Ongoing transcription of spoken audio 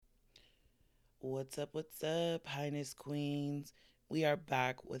What's up, Highness Queens? We are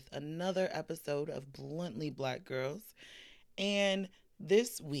back with another episode of Bluntly Black Girls. And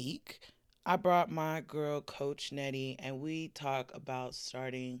this week, I brought my girl, Coach Nettie, and we talk about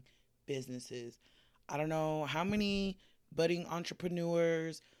starting businesses. I don't know how many budding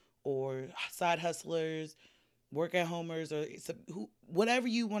entrepreneurs or side hustlers, work at homers, or whatever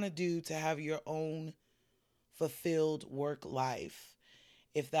you want to do to have your own fulfilled work life.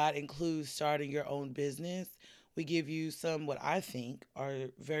 If that includes starting your own business, we give you some what I think are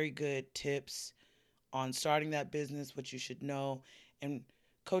very good tips on starting that business, what you should know. And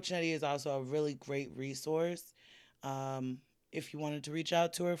Coach Nettie is also a really great resource um, if you wanted to reach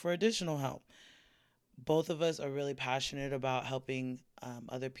out to her for additional help. Both of us are really passionate about helping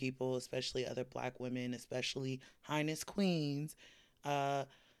other people, especially other Black women, especially Highness Queens, uh,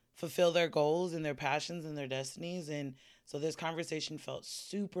 fulfill their goals and their passions and their destinies. And so this conversation felt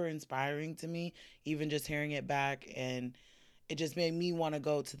super inspiring to me, even just hearing it back. And it just made me want to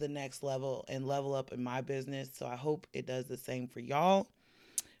go to the next level and level up in my business. So I hope it does the same for y'all.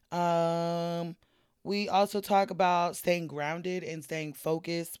 Um, we also talk about staying grounded and staying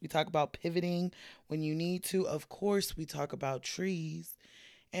focused. We talk about pivoting when you need to. Of course, we talk about trees.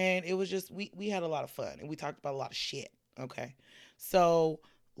 And it was just we had a lot of fun and we talked about a lot of shit. Okay. So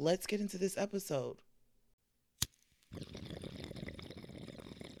let's get into this episode.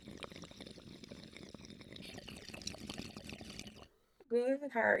 Good.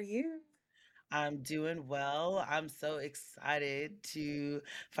 How are you? I'm doing well. I'm so excited to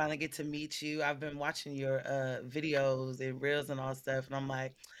finally get to meet you. I've been watching your videos and reels and all stuff, and I'm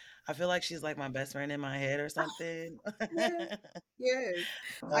like, I feel like she's like my best friend in my head or something. Yes, yes.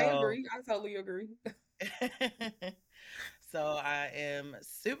 I So, agree. I totally agree. so I am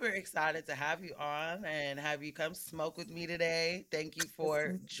super excited to have you on and have you come smoke with me today. Thank you Yes,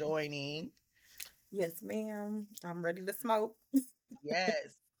 for joining. yes, ma'am. I'm ready to smoke.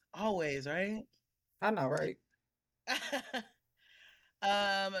 Yes, always, right? I know, right?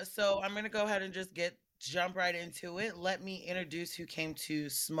 So I'm gonna go ahead and just get jump right into it. Let me introduce who came to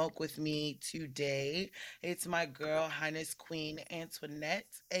smoke with me today. It's my girl, Highness Queen Antoinette,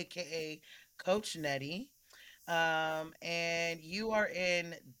 aka Coach Nettie. And you are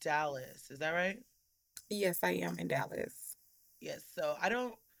in Dallas, is that right? Yes, I am in Dallas. Yes. So I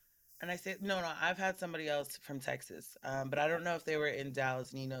don't And I said, no, no, I've had somebody else from Texas, but I don't know if they were in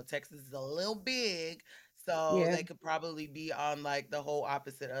Dallas. And, Texas is a little big, so Yeah. they could probably be on like the whole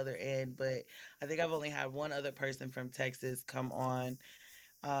opposite other end. But I think I've only had one other person from Texas come on.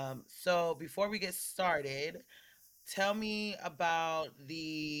 So before we get started, tell me about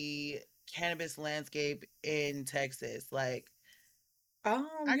the cannabis landscape in Texas. Like, You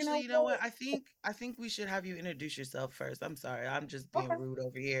actually, know you know what? what? I think we should have you introduce yourself first. I'm sorry. I'm just being Okay. rude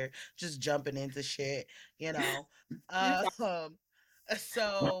over here, just jumping into shit, you know. You fine. Um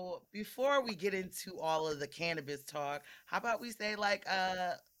so before we get into all of the cannabis talk, how about we say like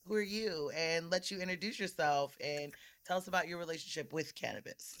who are you and let you introduce yourself and tell us about your relationship with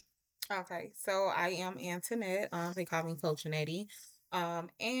cannabis. Okay. So I am Antoinette. They call me Coach Nettie.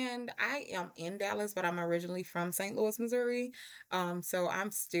 And I am in Dallas, but I'm originally from St. Louis, Missouri. So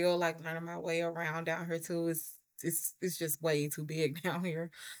I'm still like learning my way around down here too. It's just way too big down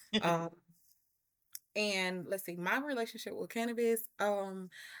here. Um, And let's see, my relationship with cannabis,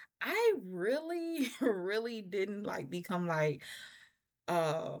 I really, really didn't like become like,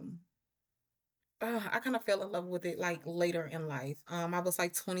 um, I kind of fell in love with it like later in life. I was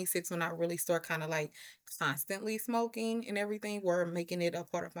like 26 when I really started kind of like constantly smoking and everything, were making it a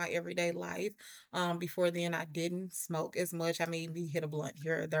part of my everyday life. Before then, I didn't smoke as much. I maybe hit a blunt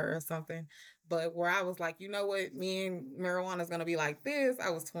here or there or something. But where I was like, you know what, me and marijuana is gonna be like this. I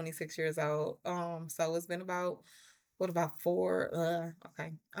was 26 years old. So it's been about what about four?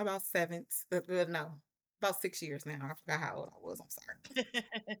 Okay, about seven. No, about 6 years now. I forgot how old I was. I'm sorry.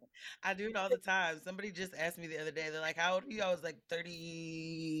 I do it all the time. Somebody just asked me the other day, they're like, how old are you? I was like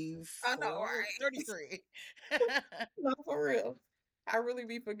I know, 34, right? 33. No, for real. I really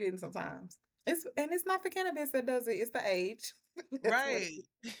be forgetting sometimes. It's not the cannabis that does it, it's the age. That's what it Right.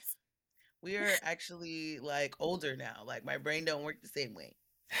 We are actually like older now. Like my brain don't work the same way,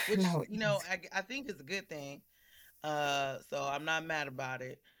 is. which No, it is. I think is a good thing. So I'm not mad about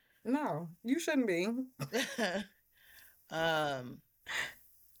it. No, you shouldn't be. um,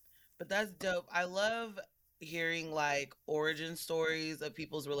 but that's dope. I love hearing like origin stories of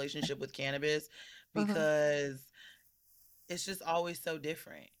people's relationship with cannabis Uh-huh. because it's just always so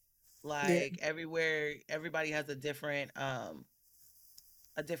different. Yeah. Like everywhere, everybody has a different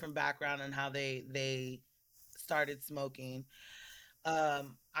background on how they started smoking.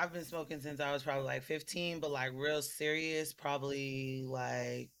 I've been smoking since I was probably like 15, but like real serious, probably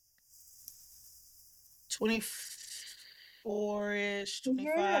like 24-ish, Yeah.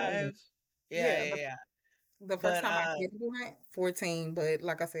 25. Yeah, Yeah. yeah, yeah. The first But time I did do it, 14, but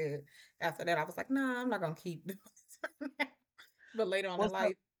like I said, after that I was like, nah, I'm not gonna keep doing this. But later on in what's up?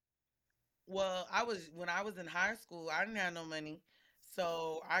 life, Well, I was when I was in high school, I didn't have no money.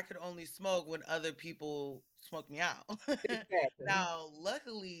 So I could only smoke when other people smoked me out. exactly. Now,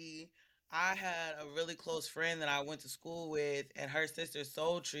 luckily, I had a really close friend that I went to school with, and her sister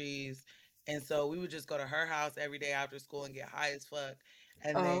sold trees. And so we would just go to her house every day after school and get high as fuck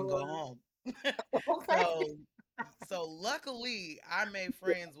and then go Oh, home. okay. So so luckily I made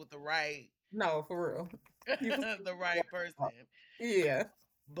Yeah. friends with the right No, for real. You can the right person. yeah.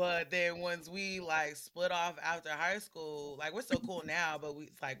 But then once we like split off after high school, like we're so cool now, but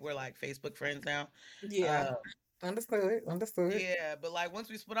it's like we're like Facebook friends now. Yeah. Uh Understood. Understood. yeah, but like once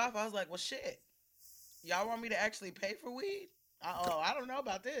we split off, I was like, well shit, y'all want me to actually pay for weed? Oh, I don't know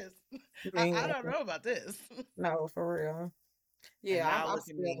about this. I Man, don't know about this. no, for real. And Yeah, now I'm look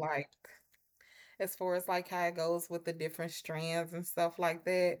at still me. like as far as like how it goes with the different strands and stuff like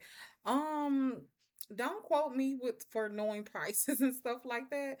that. Um, don't quote me with for knowing prices and stuff like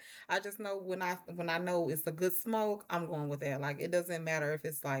that. I just know when I know it's a good smoke, I'm going with that. Like it doesn't matter if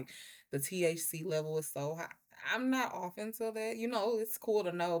it's like the THC level is so high. I'm not off into that. You know, it's cool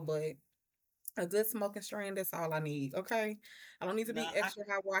to know, but a good smoking strain, that's all I need. Okay. I don't need to No, be extra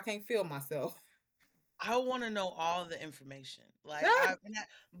high where I can't feel myself. I want to know all the information. Like Ah,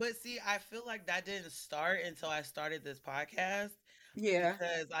 but see, I feel like that didn't start until I started this podcast yeah.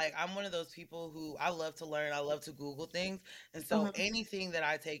 because like I'm one of those people who I love to learn, I love to Google things. And so Hmm. anything that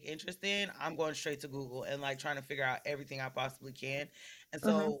I take interest in, I'm going straight to Google and like trying to figure out everything I possibly can. And Hmm.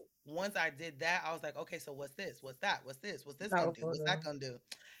 so once I did that, I was like, okay, so what's this? What's that? What's this? What's this gonna No, do? for What's that real. gonna do?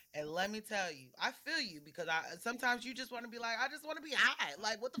 And let me tell you, I feel you because I sometimes you just want to be like, I just want to be high.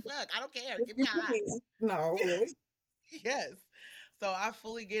 Like, what the fuck? I don't care. If Give me you high. can. No, really. Yes. So I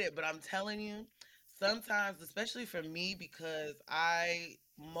fully get it, but I'm telling you, sometimes, especially for me, because I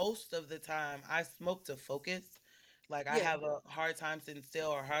most of the time I smoke to focus. Like I Yeah. have a hard time sitting still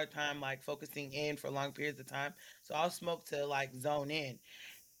or hard time like focusing in for long periods of time. So I'll smoke to like zone in.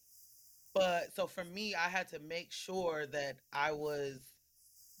 But so for me, I had to make sure that I was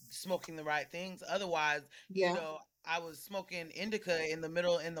smoking the right things. Otherwise, Yeah. I was smoking indica in the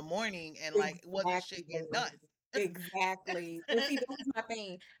middle in the morning and like it wasn't Exactly. shit getting done. Exactly. And see, that was my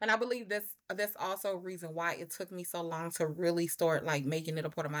thing. And I believe that's also a reason why it took me so long to really start like making it a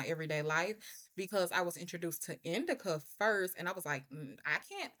part of my everyday life because I was introduced to indica first and I was like, I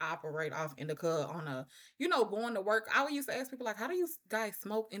can't operate off indica on going to work. I would used to ask people like, how do you guys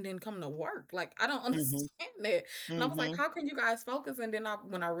smoke and then come to work? Like, I don't Mhm. understand that. And I was like, Mhm. how can you guys focus? And then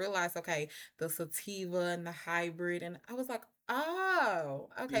when I realized, okay, the sativa and the hybrid, and I was like, oh,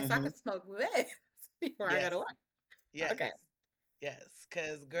 okay, so I Mhm. can smoke this before I go to Yes. work. Yes. Okay. Yes.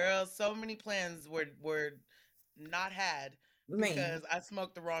 Cause girls, so many plans were not had Man, because I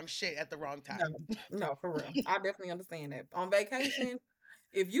smoked the wrong shit at the wrong no, time. no, for real. I definitely understand that. On vacation,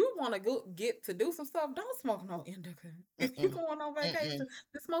 if you want to go get to do some stuff, don't smoke no indica. If you Mm-mm. going on Mm-mm. vacation,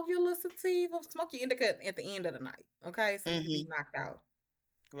 just smoke your little sativa, smoke your indica at the end of the night. Okay, so you can be Mhm. knocked out.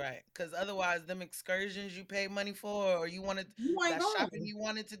 Right. Cause otherwise them excursions you pay money for or you wanted You ain't that shopping going. you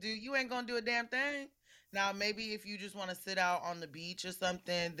wanted to do, you ain't gonna do a damn thing. Now maybe if you just want to sit out on the beach or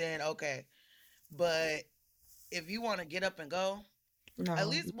something, then okay. But if you want to get up and go, at No.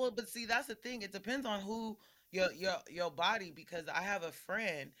 least, well, but see, that's the thing. It depends on who your body because I have a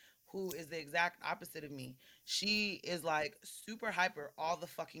friend who is the exact opposite of me. She is like super hyper all the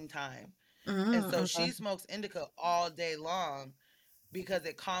fucking time. And so Okay. she smokes indica all day long because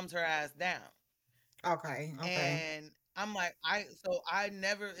it calms her ass down. Okay. Okay. And I'm like, I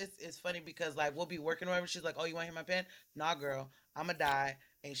never it's funny because like we'll be working or whatever. She's like, oh, you want to hear my pen? Nah, girl, I'ma die.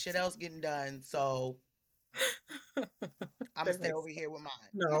 Ain't shit else getting done. So I'ma That stay makes over here with mine.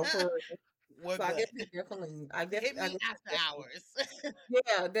 no for real. We're So I good. guess it definitely, Hit I me guess after it definitely, hours.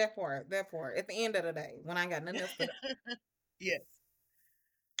 yeah, that part. At the end of the day, when I ain't got nothing else to do, Yes,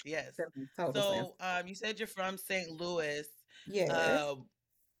 yes. that makes total sense. So, you said you're from St. Louis. Yes. Um,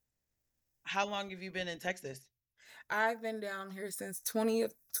 how long have you been in Texas? I've been down here since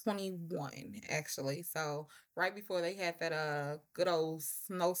 2021, actually. So right before they had that good old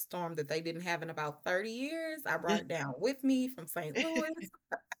snowstorm that they didn't have in about 30 years, I brought it down with me from St. Louis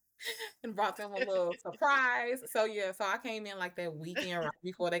and brought them a little surprise. So yeah, so I came in like that weekend right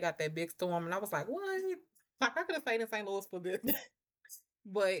before they got that big storm, and I was like, what? Like I could have stayed in St. Louis for this.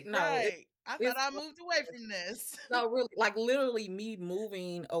 But no, Right. I thought It's I moved away from this. no, really, like, literally me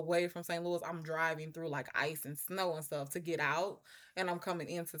moving away from St. Louis, I'm driving through, like, ice and snow and stuff to get out, and I'm coming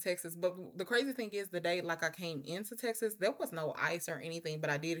into Texas, but the crazy thing is the day, like, I came into Texas, there was no ice or anything, but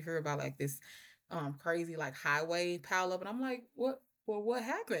I did hear about, like, this, crazy, like, highway pileup, and I'm like, what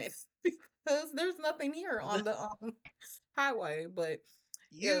happened?" Because there's nothing here on the, highway, but,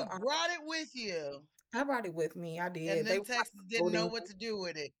 yeah, You brought it with you, I brought it with me, I and did. They then were, like, Texas didn't snowed know in. what to do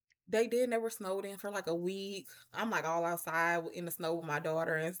with it. They did, and they were snowed in for, like, a week. I'm, like, all outside in the snow with my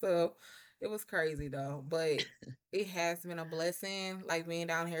daughter and stuff. It was crazy, though, but it has been a blessing, like, being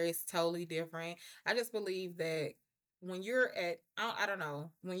down here is totally different. I just believe that when you're at I don't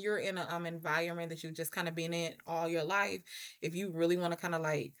know, when you're in a, environment that you've just kinda been in all your life, if you really wanna kinda,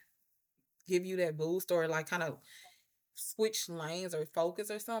 like, give you that boost or, like, kinda switch lanes or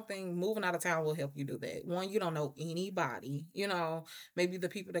focus or something, moving out of town will help you do that. One, you don't know anybody, maybe the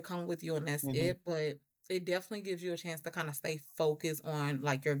people that come with you and that's Mhm, it, but it definitely gives you a chance to kind of stay focused on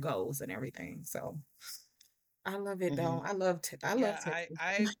like your goals and everything. So I love it though. mhm. I love Yeah, Texas.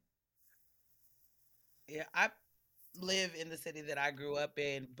 I live in the city that I grew up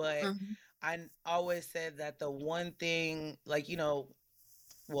in, but Mhm, always said that the one thing, like,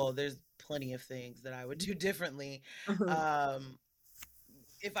 well, there's plenty of things that I would do differently, mhm. um,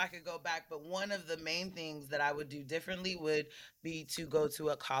 if I could go back, but one of the main things that I would do differently would be to go to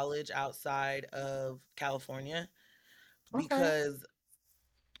a college outside of California, Okay. because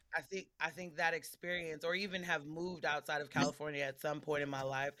I think that experience, or even have moved outside of California at some point in my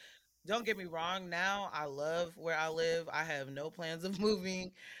life. Don't get me wrong, now I love where I live. I have no plans of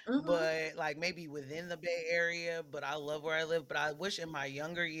moving, Hmm. but like maybe within the Bay Area, but I love where I live. But I wish in my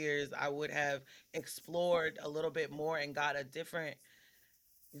younger years I would have explored a little bit more and got a different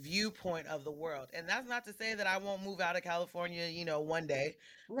viewpoint of the world. And that's not to say that I won't move out of California, one day,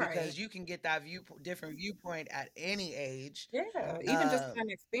 Right. because you can get that different viewpoint at any age. Yeah. Even just Um, an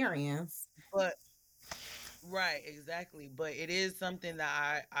experience. but Right, exactly. But it is something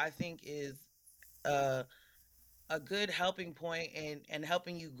that I think is a a good helping point and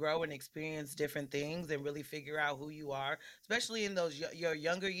helping you grow and experience different things and really figure out who you are, especially in those your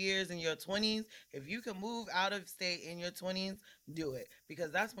younger years in your 20s. If you can move out of state in your 20s, do it,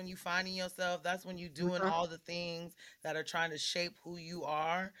 because that's when you finding yourself, that's when you doing Hmm. all the things that are trying to shape who you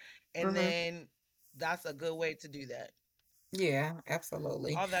are, and Hmm. then that's a good way to do that. Yeah,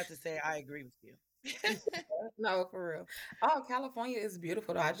 absolutely. All that to say, I agree with you. Yeah, no, for real. Oh, California is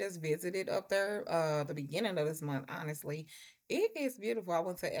beautiful though. I just visited up there the beginning of this month, honestly. It is beautiful. I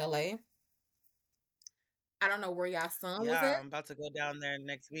went to LA. I don't know where y'all son was Yeah, at. I'm about to go down there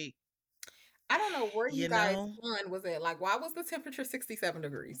next week. I don't know where you You guys' know, son was at. Like, why was the temperature 67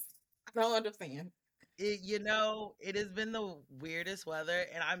 degrees? I don't understand. it has been the weirdest weather,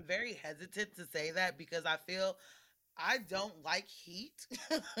 and I'm very hesitant to say that because I feel I don't like heat.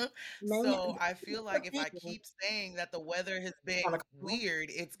 Man, So I feel like if I it's keep saying that the weather has gonna been come on. weird,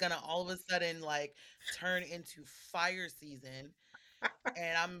 it's gonna all of a sudden like turn into fire season.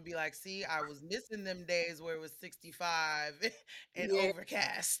 And I'm gonna be like, see, I was missing them days where it was 65 and Yeah,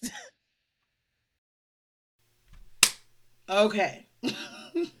 overcast. Okay.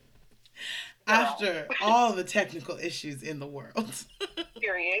 Girl, After all the technical issues in the world,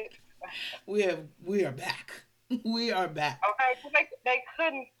 period. we are back. We are back. Okay, 'cause they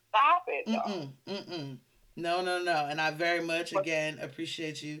couldn't stop it though. Mm-mm, mm-mm. No, no, no. And I very much But again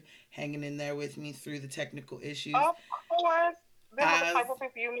appreciate you hanging in there with me through the technical issues. of course, them are the type As of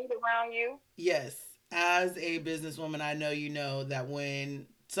people you need around you. Yes, as a businesswoman, I know you know that when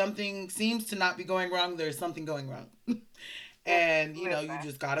something seems to not be going wrong, there's something going wrong. And you Listen,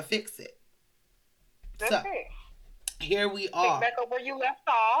 just gotta fix it. that's So it. here we Pick are. back up where you left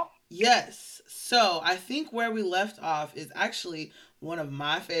off. Yes. So I think where we left off is actually one of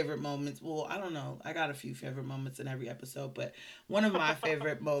my favorite moments. Well, I don't know. I got a few favorite moments in every episode, but one of my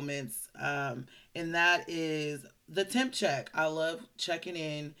favorite moments, and that is the temp check. I love checking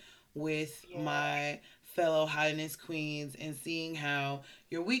in with Yeah. my fellow highness queens and seeing how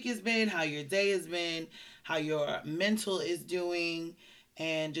your week has been, how your day has been, how your mental is doing,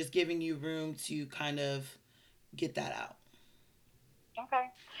 and just giving you room to kind of get that out. Okay.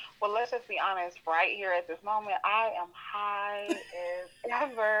 Well, let's just be honest. Right here at this moment, I am high as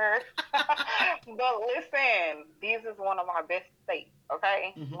ever. But listen, this is one of my best states.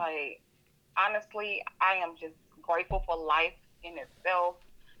 Okay. Hmm. Like honestly, I am just grateful for life in itself.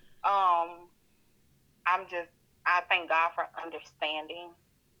 Um, I'm just I thank God for understanding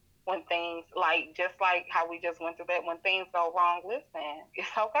when things like just like how we just went through that when things go wrong, listen, it's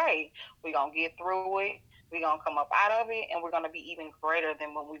okay. We're gonna get through it. We're gonna come up out of it, and we're gonna be even greater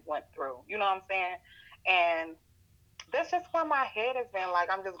than when we went through. You know what I'm saying? And that's just where my head has been. Like,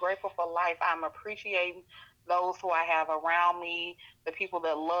 I'm just grateful for life. I'm appreciating those who I have around me, the people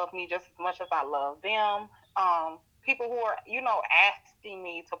that love me just as much as I love them. People who are, asking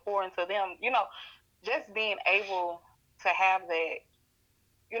me to pour into them. Just being able to have that,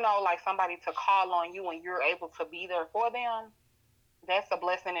 like somebody to call on you and you're able to be there for them. That's a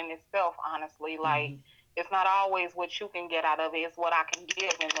blessing in itself, honestly. Like, Mm-hmm. it's not always what you can get out of it, it's what I can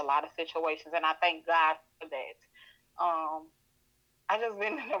give in a lot of situations. And I thank God for that. I just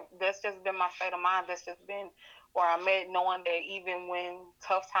been that's just been my state of mind. That's just been where I'm at, knowing that even when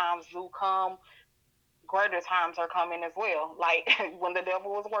tough times do come, greater times are coming as well. Like when the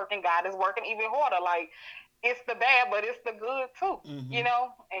devil is working, God is working even harder. Like it's the bad, but it's the good too. Mm-hmm.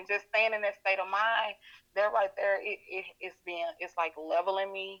 And just staying in that state of mind, that right there, it's like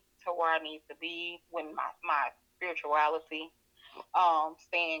leveling me to where I need to be when my spirituality,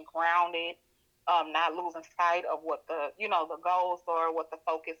 staying grounded, not losing sight of what the goals are, what the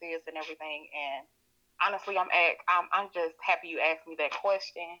focus is, and everything. And honestly, I'm just happy you asked me that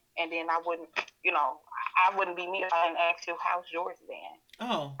question, and then I wouldn't be me if I didn't ask you how's yours been,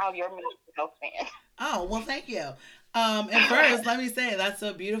 Oh. how your mental health been. Oh, well, thank you. And first, let me say that's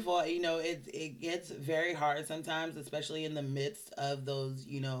so beautiful. It gets very hard sometimes, especially in the midst of those,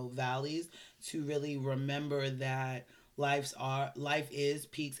 valleys, to really remember that life is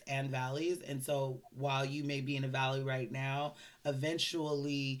peaks and valleys. And so while you may be in a valley right now,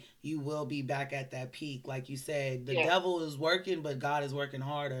 eventually you will be back at that peak. Like you said, the Yes, devil is working, but God is working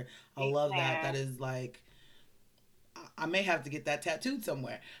harder. I love that. That man. is like I may have to get that tattooed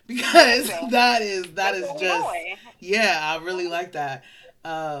somewhere because Listen, that that's is what we're just doing. yeah, I really like that.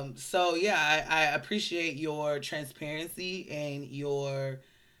 So yeah, I appreciate your transparency and your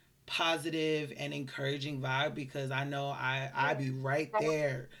positive and encouraging vibe because I know I be right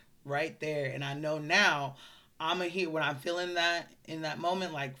there, and I know now I'm gonna hear when I'm feeling that in that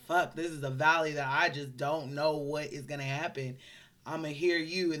moment, like fuck, this is a valley that I just don't know what is gonna happen. I'm gonna hear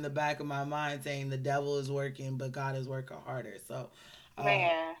you in the back of my mind saying the devil is working, but God is working harder. So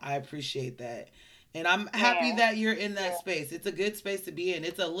Man, I appreciate that. And I'm happy man. that you're in that Yeah. space. It's a good space to be in.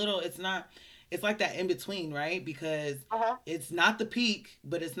 It's not, it's like that in between, right? Because Uh-huh. it's not the peak,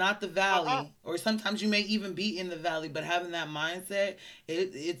 but it's not the Uh-huh. valley. Or sometimes you may even be in the valley, but having that mindset,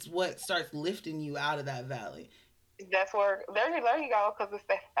 it's what starts lifting you out of that valley. That's where there you go, because it's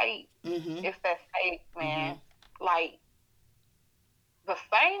that faith. Mm hmm. It's that faith, Mm hmm. man. Like the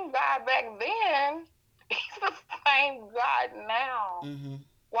same God back then, he's the same God now. Mm hmm.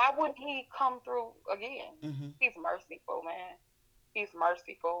 Why wouldn't he come through again? Mm hmm. He's merciful, man. He's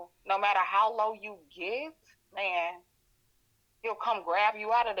merciful. No matter how low you get, man, he'll come grab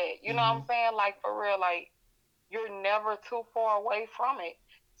you out of that. You Mm know what hmm. I'm saying? Like for real, like you're never too far away from it.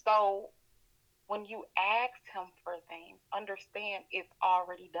 So when you ask him for things, understand it's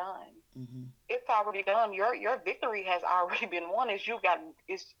already done. Mm hmm. It's already done. Your victory has already been won. It's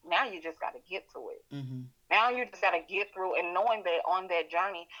now you just got to get to it. Mm hmm. Now you just got to get through, and knowing that on that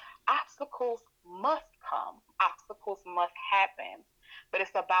journey, obstacles must come. Obstacles must happen, but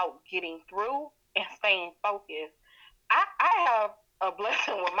it's about getting through and staying focused. I have a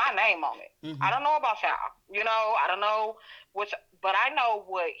blessing with my name on it. Mm I hmm. don't know about y'all. I don't know which, but I know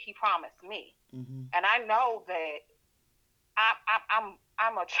what he promised me, Mm hmm. and I know that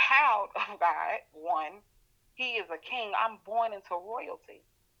I'm a child of God. One, He is a king. I'm born into royalty.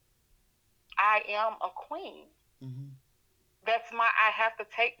 I am a queen. Mm hmm. That's my. I have to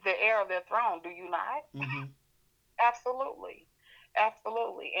take the heir of their throne. Do you not? Mm hmm. Absolutely,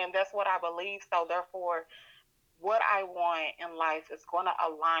 absolutely. And that's what I believe. So therefore, what I want in life is going to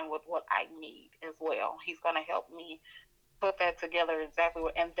align with what I need as well. He's going to help me put that together exactly.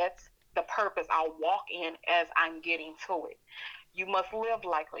 And that's the purpose I'll walk in as I'm getting to it. You must live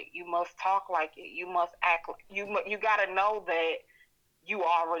like it. You must talk like it. You must act like you got to know that you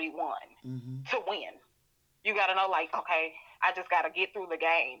already won Mm hmm. to win. You got to know, like, okay, I just got to get through the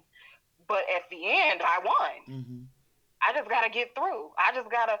game. But at the end, I won. Mm hmm. I just got to get through. I just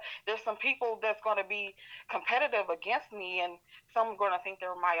got to, there's some people that's going to be competitive against me, and some are going to think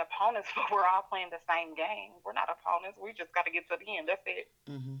they're my opponents, but we're all playing the same game. We're not opponents. We just got to get to the end. That's it.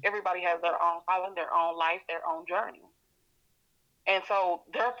 Mm hmm. Everybody has their own calling, their own life, their own journey. And so,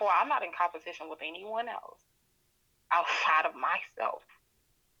 therefore, I'm not in competition with anyone else outside of myself.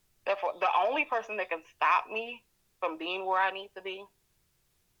 Therefore, the only person that can stop me from being where I need to be,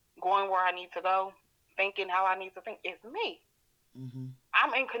 going where I need to go, thinking how I need to think is me. Mm hmm.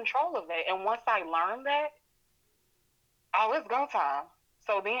 I'm in control of that. And once I learn that, oh, it's go time.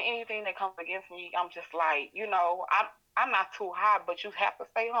 So then anything that comes against me, I'm just like, I'm not too high, but you have to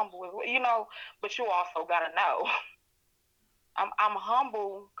stay humble, But you also gotta know, I'm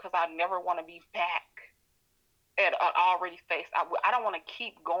humble because I never want to be back at an already faced. I don't want to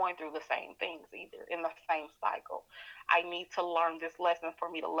keep going through the same things either in the same cycle. I need to learn this lesson for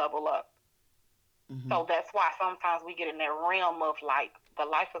me to level up. Mm-hmm. So that's why sometimes we get in that realm of like the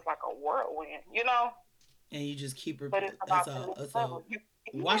life is like a whirlwind. And you just keep But repeat. it's about the next It's a level.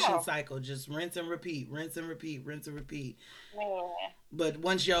 washing Yeah, cycle. Just rinse and repeat, rinse and repeat, rinse and repeat. man. But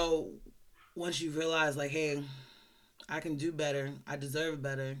once you realize like, hey, I can do better. I deserve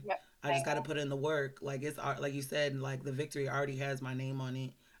better. Yeah, I just got to man. put in the work. Like it's like you said, like the victory already has my name on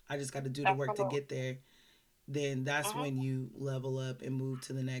it. I just got to do the work to Absolutely. get there. Then that's Mhm. when you level up and move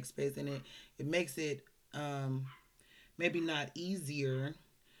to the next space, and it makes it um, maybe not easier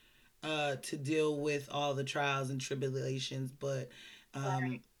to deal with all the trials and tribulations, but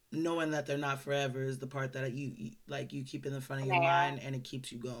um, Right, knowing that they're not forever is the part that like you keep in the front of your man. mind, and it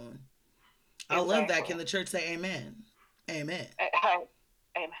keeps you going. I love that. Exactly. Can the church say amen? Amen. Hey,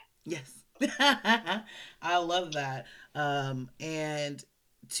 amen. Yes. I love that. And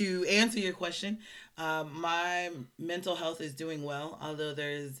to answer your question, my mental health is doing well, although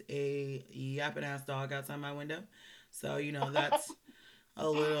there's a yapping ass dog outside my window. So, that's a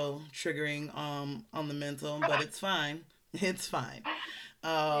little triggering on the mental, but it's fine. It's fine.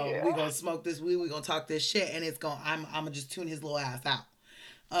 We Yeah. gonna smoke this weed, we gonna talk this shit, and I'm gonna just tune his little ass out.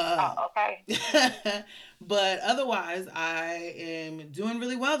 Um, Okay. but otherwise, I am doing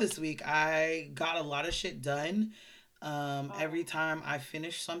really well this week. I got a lot of shit done. Every Mm. time I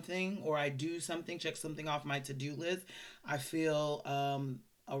finish something or I do something, check something off my to do list, I feel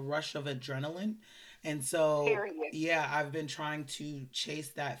a rush of adrenaline. And so, Period. yeah, I've been trying to chase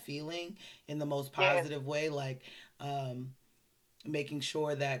that feeling in the most Yes. positive way, like um, making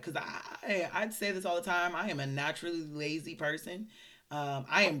sure that, because I'd say this all the time, I am a naturally lazy person.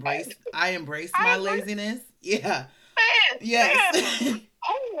 I, I embrace I my agree. laziness. Yeah. Yes. Man,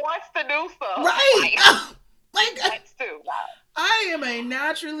 who wants to do stuff? Right. Like, who Like wants to? Like, I am a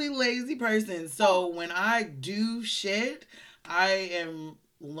naturally lazy person. oh, So when I do shit, I am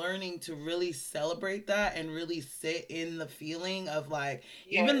learning to really celebrate that and really sit in the feeling of like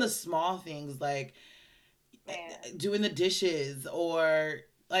even the yes, small things like man. doing the dishes or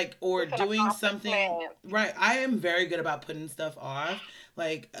It's an doing something accomplishment. right. I am very good about putting stuff off.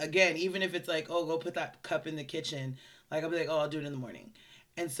 Like again, even if it's like, oh, go put that cup in the kitchen, like I'll be like, oh, I'll do it in the morning.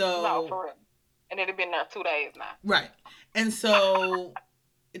 And No, so for real. And it had been there 2 days now. right. And so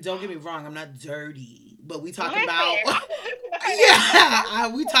don't get me wrong, I'm not dirty, but we talking Listen, about I was just gonna say that.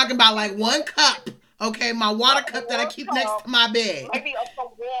 we talking about like one cup. Okay, my water cup that I One keep next cup, to my bed. maybe some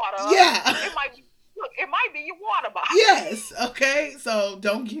water. Yeah. It might be. Look, it might be your water bottle. Yes. Okay. So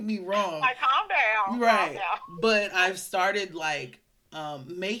don't get me wrong. Like, calm down, calm Right. down. But I've started like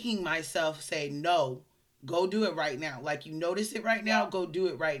making myself say no. Go do it right now. Like you notice it right now, Yeah, go do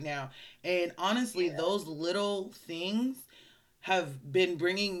it right now. And honestly, yeah. those little things have been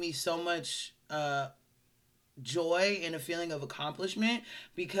bringing me so much joy and a feeling of accomplishment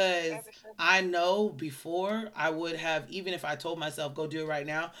because As it should be. I know before I would have, even if I told myself go do it right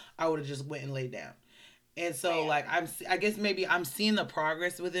now, I would have just went and laid down. And so Man, like I guess maybe I'm seeing the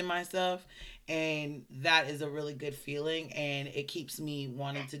progress within myself, and that is a really good feeling, and it keeps me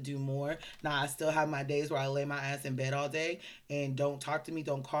wanting to do more. Now I still have my days where I lay my ass in bed all day and don't talk to me,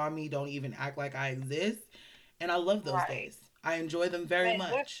 don't call me, don't even act like I exist, and I love those right. days. I enjoy them very Man,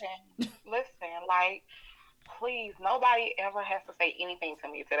 much. listen, like, please, nobody ever has to say anything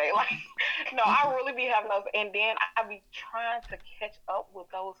to me today. Like, no, I really be having those, and then I be trying to catch up with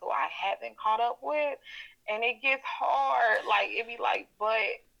those who I haven't caught up with, and it gets hard. Like, it be like,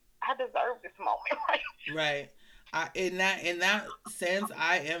 but I deserve this moment, right? Right. In that sense,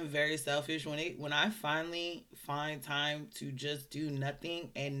 I am very selfish when I finally find time to just do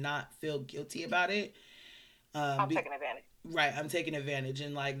nothing and not feel guilty about it. I'm Be, taking advantage. right, I'm taking advantage,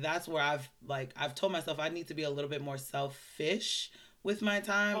 and like that's where I've told myself I need to be a little bit more selfish with my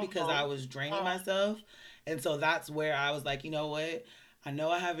time because I Mm-hmm. was draining Mm. myself, and so that's where I was like, you know what, I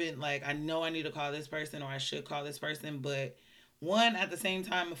know I need to call this person or I should call this person, but one at the same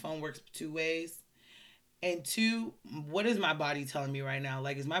time, a phone works two ways. And two, what is my body telling me right now?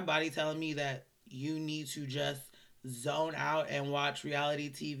 Like, is my body telling me that you need to just zone out and watch reality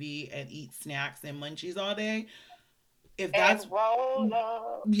TV and eat snacks and munchies all day? If that's, And roll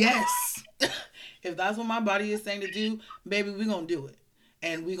up. yes, if that's what my body is saying to do, baby, we're going to do it.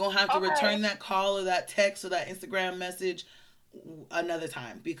 And we're going to have to Okay. return that call or that text or that Instagram message another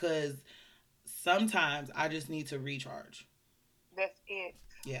time because sometimes I just need to recharge. it.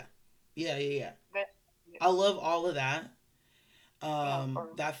 Yeah. Yeah, yeah, yeah. That I love all of that. no for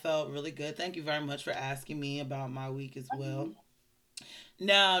That felt really good. Thank you very much for asking me about my week as well. Mhm.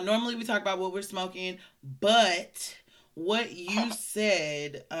 Now, normally we talk about what we're smoking, but what you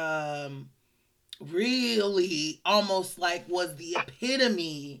said really almost like was the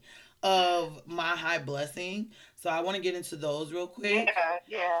epitome of my high blessing. So I want to get into those real quick.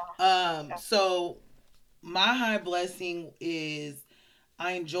 Yeah, yeah. So my high blessing is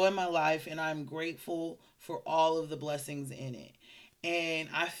I enjoy my life and I'm grateful for all of the blessings in it. And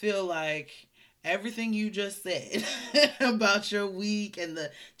I feel like everything you just said about your week and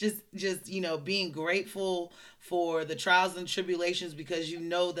the just being grateful for the trials and tribulations because you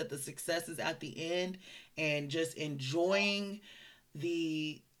know that the success is at the end and just enjoying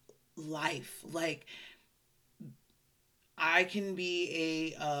the life. Like I can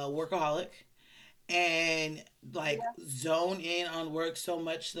be a workaholic and like Yeah, zone in on work so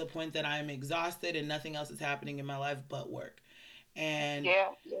much to the point that I'm exhausted and nothing else is happening in my life but work. And yeah,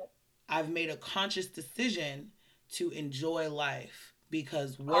 yeah. I've made a conscious decision to enjoy life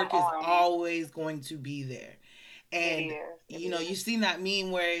because Come work is on. always going to be there. It And is. It you've is. seen that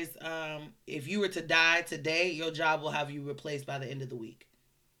meme where it's, if you were to die today, your job will have you replaced by the end of the week.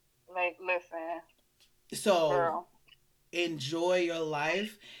 Like, listen, So girl. enjoy your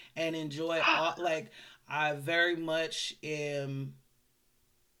life and enjoy all, like, I very much am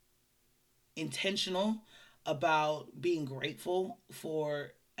intentional about being grateful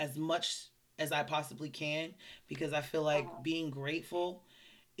for as much as I possibly can because I feel like Mhm. being grateful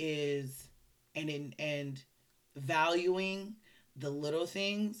is and valuing the little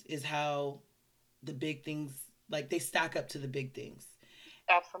things is how the big things, like, they stack up to the big things.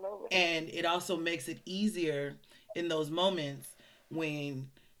 Absolutely. And it also makes it easier in those moments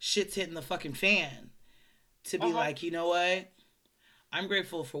when shit's hitting the fucking fan to be Mhm. like, you know what? I'm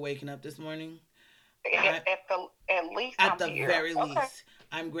grateful for waking up this morning. I At least At I'm the here. very Okay. least,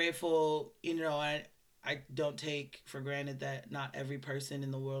 I'm grateful. I don't take for granted that not every person in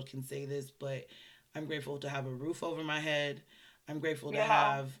the world can say this, but I'm grateful to have a roof over my head. I'm grateful to You know,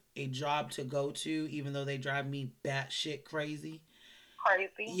 have a job to go to, even though they drive me batshit crazy.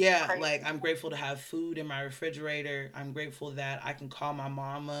 crazy, Yeah, like crazy. I'm grateful to have food in my refrigerator. I'm grateful that I can call my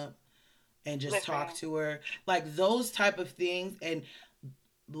mom up and just talk Listen, to her. Like those type of things, and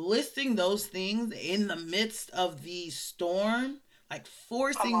listing those things in the midst of the storm, like come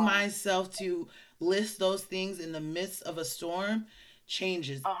forcing on. myself to list those things in the midst of a storm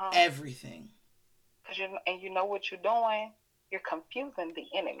changes Uh huh. everything. Cause you know what you're doing. You're confusing the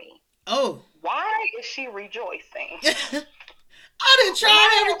enemy. Oh, Why is she rejoicing? I done When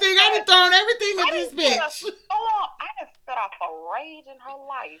tried everything. I done thrown everything at I this didn't set a bitch. storm. I didn't set off a rage in her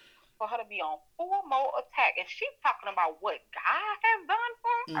life for her to be on full mode attack, and she's talking about what God has done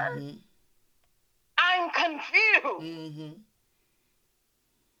for her. Mm-hmm. I'm confused. Mm-hmm.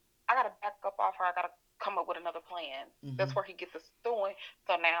 I gotta back up off her. I gotta come up with another plan. Mm-hmm. That's where he gets us doing.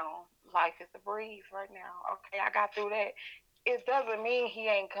 So now life is a breeze right now. Okay, I got through that. It doesn't mean he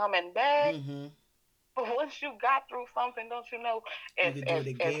ain't coming back. Mm-hmm. But once you got through something, don't you know, You as could do as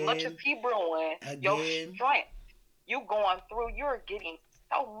it as much as again, he brewing, your again. strength, you going through, you're getting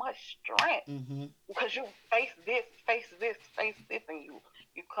so much strength Mm-hmm. because you face this, and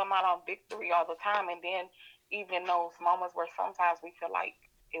you come out on victory all the time. And then even those moments where sometimes we feel like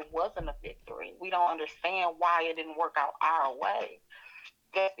it wasn't a victory, we don't understand why it didn't work out our way.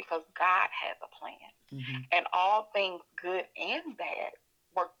 That's because God has a plan, Mm-hmm. and all things good and bad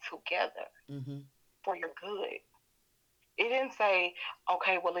work together Mm-hmm. for your good. It didn't say,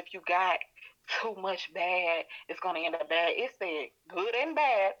 okay, well, if you got too much bad, it's going to end up bad. It said good and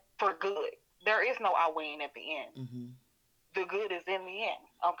bad for good. There is no I win at the end. Mm-hmm. The good is in the end.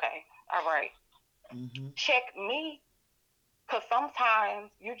 Okay. All right. Mm-hmm. Check me. Because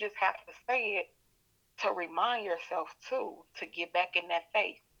sometimes you just have to say it to remind yourself, too, to get back in that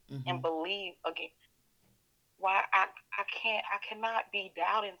faith Mm-hmm. and believe again. Why I cannot be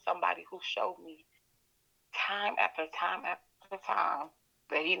doubting somebody who showed me time after time after time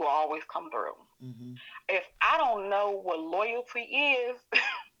that he will always come through. Mm-hmm. If I don't know what loyalty is,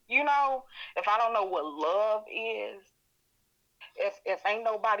 you know, if I don't know what love is, if ain't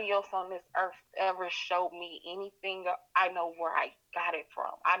nobody else on this earth ever showed me anything, I know where I got it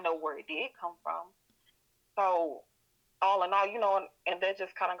from. I know where it did come from. So all in all, and that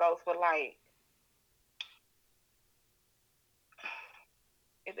just kind of goes with like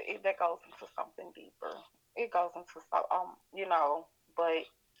that goes into something deeper. It goes into so but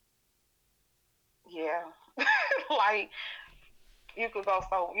yeah, like you could go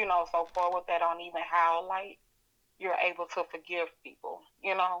so far with that on even how like you're able to forgive people,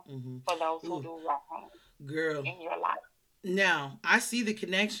 you know, Mm-hmm. for those who Ooh, do wrong girl. in your life. Now, I see the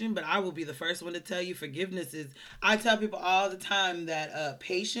connection, but I will be the first one to tell you forgiveness is. I tell people all the time that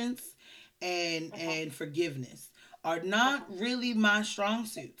patience Hmm. and forgiveness are not Hmm. really my strong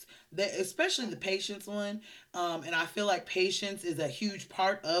suits. That especially the Hmm. patience one, and I feel like patience is a huge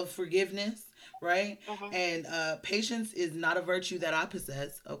part of forgiveness, right? Hmm. And patience is not a virtue that I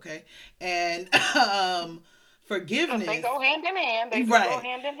possess, okay? And Because they forgiveness, go hand in hand. They do go right?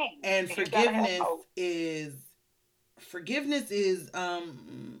 hand in hand. And You gotta have both. is forgiveness is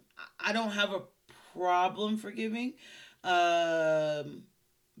I don't have a problem forgiving, um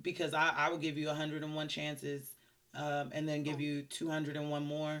because I will give you 101 chances, and then give you 201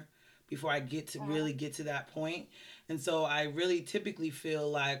 more before I get to Mm-hmm. really get to that point. And so I really typically feel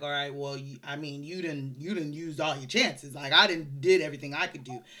like, all right, well, I mean, you didn't use all your chances. Like I didn't did everything I could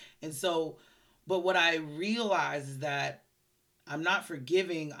do. And so, but what I realize is that I'm not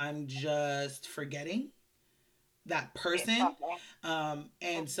forgiving, I'm just forgetting that Yeah, person. okay. And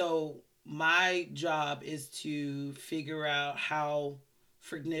Mm-hmm. so my job is to figure out how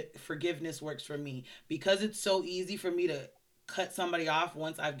forgiveness works for me, because it's so easy for me to cut somebody off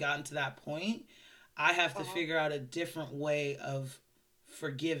once I've gotten to that point. I have to Mm-hmm. figure out a different way of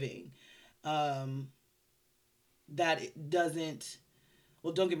forgiving, um, that it doesn't,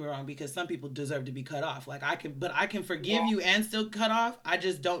 well, don't get me wrong, because some people deserve to be cut off. Like I can, but I can forgive Yeah. you and still cut off. I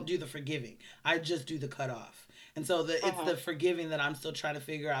just don't do the forgiving. I just do the cut off. And so it's Mm-hmm. the forgiving that I'm still trying to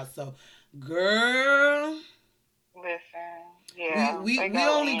figure out. So, girl, Listen, we yeah, we they we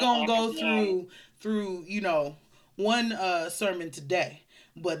go only gonna hand go in hand. through one sermon today,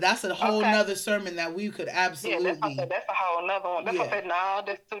 but that's a whole Okay. nother sermon that we could Yeah, that's what I said. absolutely, That's a whole nother one. That's what I yeah. said. No,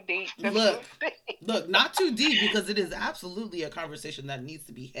 that's too deep. That's too Look, deep. look, not too deep, because it is absolutely a conversation that needs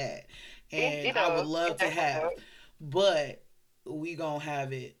to be had, and It I would does. love It to definitely have, does. but we gonna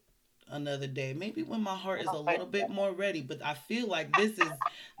have it another day, maybe when my heart We're is a gonna say little bit that. more ready. But I feel like this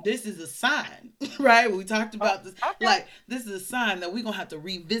is a sign, right? We talked about this, Okay. like this is a sign that we're gonna have to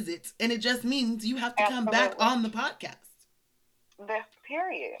revisit, and it just means you have to come back Absolutely. on the podcast. That's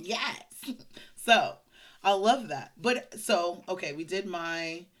period. Yes. So I love that. But so okay, we did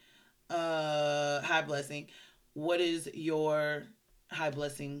my high blessing. What is your high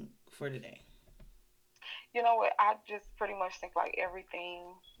blessing for today? You know what? I just pretty much think like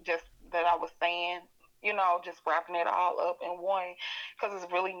everything just that I was saying, just wrapping it all up in one, because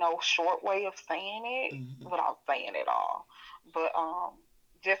there's really no short way of saying it Mm-hmm. without saying it all. But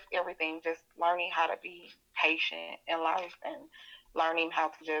just everything, just learning how to be patient in life and learning how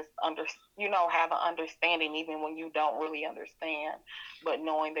to just have an understanding even when you don't really understand, but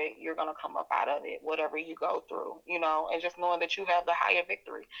knowing that you're gonna come up out of it, whatever you go through, and just knowing that you have the higher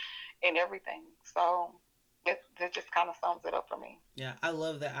victory in everything. So that just kind of sums it up for me. Yeah, I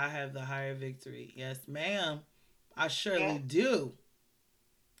love that I have the higher victory. Yes, ma'am. I surely Yes, do.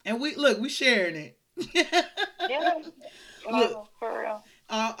 And we sharing it. yes, Look, no, for real.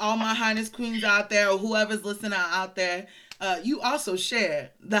 all my highness queens out there, or whoever's listening out there, you also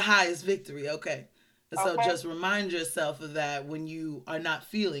share the highest victory, okay? And so Okay. just remind yourself of that when you are not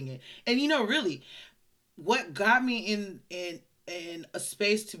feeling it. And really, what got me in a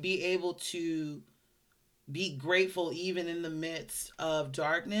space to be able to be grateful even in the midst of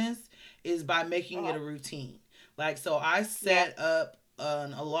darkness is by making it Mm-hmm. a routine. Like, so I Yeah. set up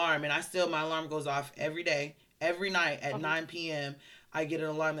an alarm, and my alarm goes off every day, every night at Mm-hmm. 9 p.m. I get an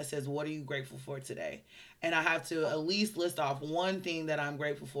alarm that says, "What are you grateful for today?" And I have to Mm-hmm. at least list off one thing that I'm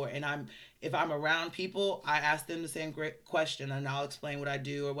grateful for. And if I'm around people, I ask them the same great question, and I'll explain what I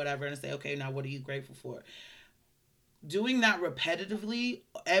do or whatever, and say, "Okay, now what are you grateful for?" Doing that repetitively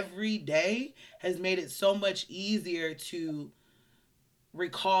every day has made it so much easier to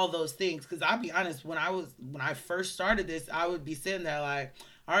recall those things. Because I'll be honest, when I first started this, I would be sitting there like,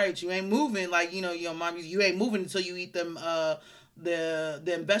 all right, you ain't moving, like, your mom, you ain't moving until you eat them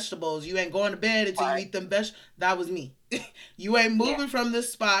them vegetables. You ain't going to bed until you Right. eat them that was me. You ain't Yeah. moving from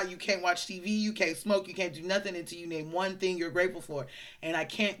this spot. You can't watch TV, you can't smoke, you can't do nothing until you name one thing you're grateful for. And I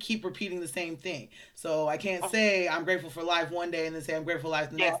can't keep repeating the same thing. So I can't Mm-hmm. say I'm grateful for life one day and then say I'm grateful for life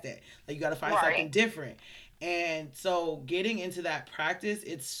the Yeah. next day. Like, you got to find Right. something different. And so getting into that practice,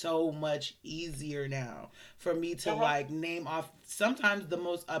 it's so much easier now for me to Mm-hmm. like name off sometimes the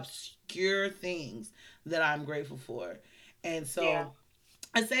most obscure things that I'm grateful for. And Yeah. so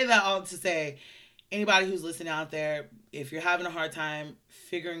I say that all to say, anybody who's listening out there, if you're having a hard time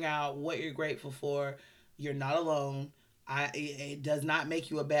figuring out what you're grateful for, you're not alone. It does not make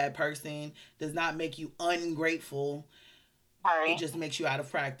you a bad person, does not make you ungrateful. It Right. just makes you out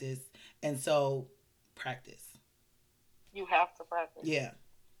of practice. And so practice. You have to practice. Yeah.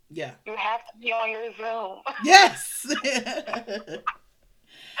 Yeah. You have to be on your Zoom. Yes.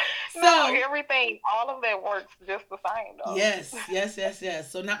 No, So, everything, all of that works just the same though. yes, yes, yes,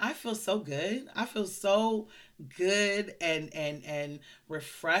 yes. So now I feel so good. I feel so good and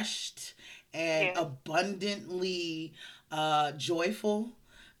refreshed and Yes. abundantly joyful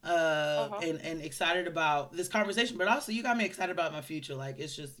Mhm. and excited about this conversation, but also you got me excited about my future. Like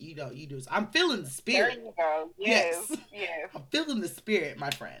it's just you do. I'm feeling the There spirit. you go. Yes. Yes. Yes. I'm feeling the spirit,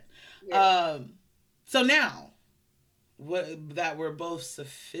 my friend. Yes. Um so now what that we're both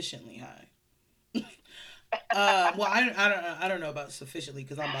sufficiently high. Well, I don't know about sufficiently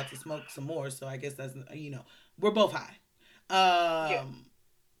because I'm about to smoke some more. So I guess that's we're both high. Yes.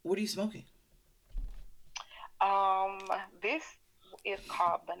 What are you smoking? Um, this is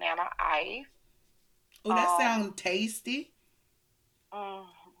called banana ice. Oh, that Um, sounds tasty. mm,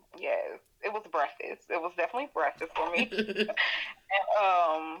 yes, it was breakfast. It was definitely breakfast for me.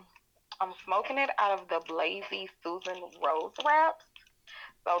 And I'm smoking it out of the Blazy Susan Rose wraps.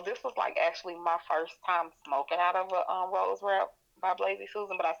 So this was like actually my first time smoking out of a rose wrap by Blazy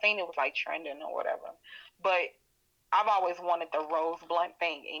Susan, but I seen it was like trending or whatever. But I've always wanted the rose blunt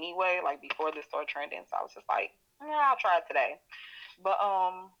thing anyway, like before this started trending. So I was just like, yeah, I'll try it today. But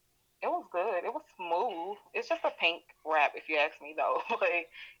it was good. It was smooth. It's just a pink wrap, if you ask me though. But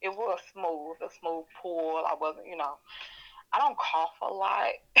it was smooth, a smooth pull. I wasn't, I don't cough a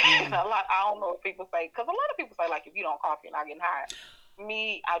lot. Mm. A lot. I don't know what people say because a lot of people say like if you don't cough, you're not getting high.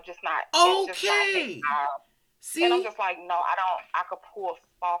 Me, I just not. It's just not hitting Okay. high. And I'm See? just like, no, I don't. I could pull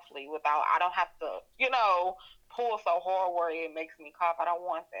softly without. I don't have to, pull so hard where it makes me cough. I don't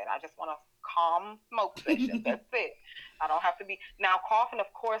want that. I just want a calm smoke session. That's it. I don't have to be now coughing.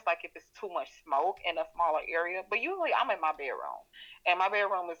 Of course, like if it's too much smoke in a smaller area. But usually, I'm in my bedroom, and my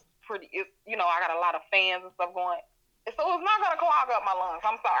bedroom is pretty. It's I got a lot of fans and stuff going. So it's not gonna clog up my lungs.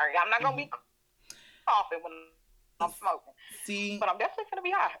 I'm sorry. I'm not gonna be Mhm. coughing when I'm smoking. See, But I'm definitely gonna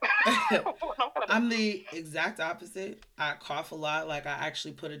be high. What I'm gonna do. I'm the exact opposite. I cough a lot. Like I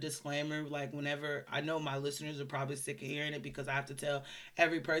actually put a disclaimer. Like whenever I know my listeners are probably sick of hearing it because I have to tell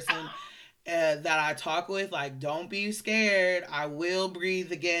every person that I talk with, like, don't be scared. I will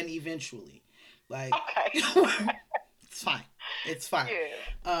breathe again eventually. Like, Okay. it's fine. It's fine.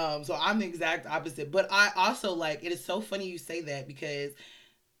 Yeah. So I'm the exact opposite. But I also like it is so funny you say that because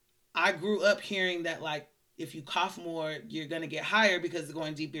I grew up hearing that like if you cough more, you're gonna get higher because it's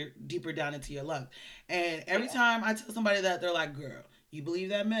going deeper down into your lungs. And every Yeah. time I tell somebody that, they're like, "Girl, you believe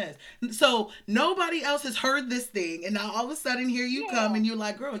that mess?" So nobody else has heard this thing, and now all of a sudden here you come, Yeah. and you're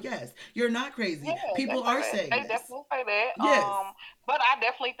like, "Girl, yes, you're not crazy. Yeah, they People say are that. saying They this." definitely say that. Yes. But I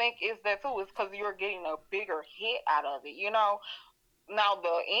definitely think is that too. Is because you're getting a bigger hit out of it. Now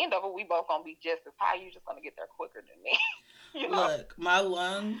the end of it, we both gonna be just as high. You're just gonna get there quicker than me. you know. Look, my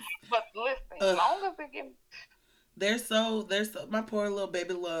lungs. But listen, Ugh, long as it get they're so my poor little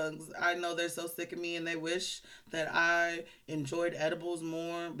baby lungs. I know they're so sick of me, and they wish that I enjoyed edibles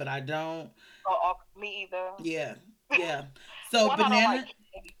more, but I don't. me either. Yeah, yeah. So One, I don't like banana.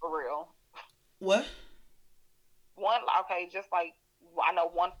 candy for real. What? One, okay, just like I know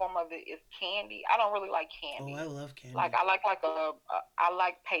one form of it is candy. I don't really like Oh, I candy. love Like candy. I like I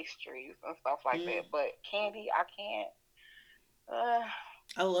like pastries and stuff like Mm, that, but candy I can't. Uh,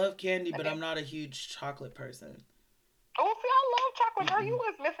 I love candy, and but then I'm not a huge chocolate person. oh, see, I love chocolate. Girl, you Mm-mm,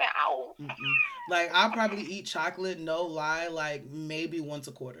 was missing out. mm-mm. Like I'll probably eat chocolate, no lie, like maybe once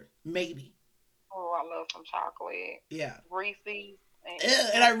a quarter, maybe. Oh, I love some chocolate, Yeah. Reese's and Ugh,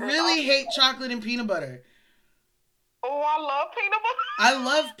 and I Snickers. I really hate chocolate and peanut butter. oh, I love peanut I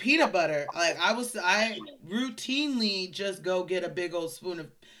love peanut butter. butter. Like I routinely just go get a big old spoon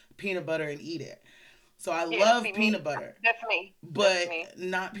of peanut butter and eat it. So I Yeah, love see peanut me. butter, That's me. That's but me.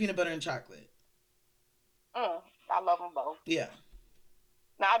 not peanut butter and chocolate. I love them both. Yeah.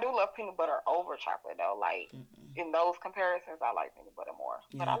 Now I do love peanut butter over chocolate though. Like Mm-mm. in those comparisons, I like peanut butter more.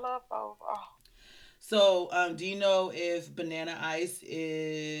 But Yeah. I love both. Oh, So, do you know if banana ice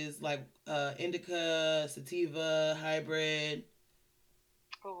is like indica, sativa, hybrid?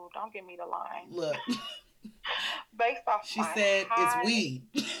 ooh, don't give me the line. Look, Based off she my said it's high, weed.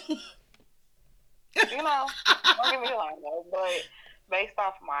 you know, don't give me the line though. But based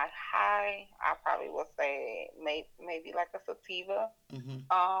off my high, I probably would say maybe like a sativa. Hmm.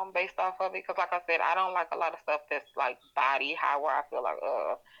 Based off of it, because like I said, I don't like a lot of stuff that's like body high, where I feel like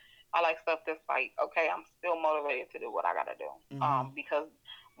I like stuff that's like, okay, I'm still motivated to do what I gotta do. Hmm. Because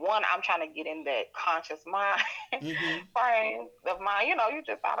one, I'm trying to get in that conscious mind Hmm. frame of mind. You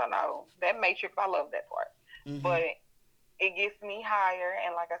just I don't know that matrix. I love that part, Hmm. but it gets me higher,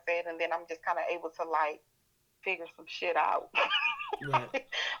 and like I said, and then I'm just kind of able to like figure some shit out. Right.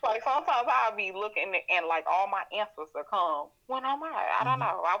 Like sometimes I'll be looking and like all my answers will come when I'm out. I don't Hmm.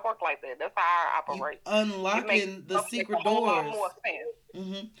 know. I work like that. That's how I You operate. It makes unlocking the stuff make a secret whole lot doors. more sense.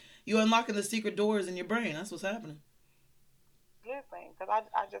 Hmm. You unlocking the secret doors in your brain. That's what's happening. Listen, because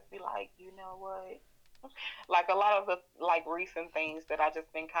I just be like, you know what? Like a lot of the like recent things that I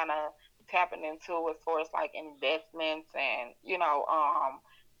just been kind of tapping into as far as like investments and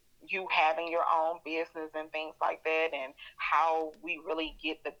you having your own business and things like that, and how we really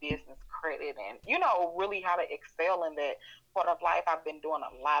get the business credit, and really how to excel in that part of life. I've been doing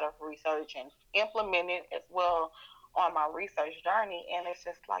a lot of research and implementing as well on my research journey, and it's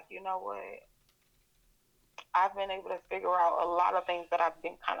just like, you know what, I've been able to figure out a lot of things that I've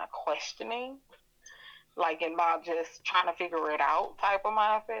been kind of questioning, like in my just trying to figure it out type of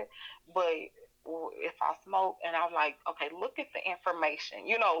mindset. But if I smoke and I'm like, okay, look at the information,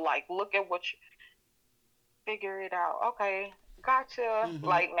 like look at what you figure it out. Okay, gotcha. Hmm.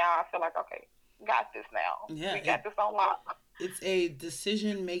 Like now I feel like, okay, got this now. Yeah, We got this on lock. it's a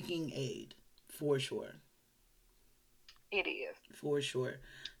decision making aid for sure. It is. For sure.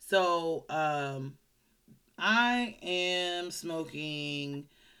 So, I am smoking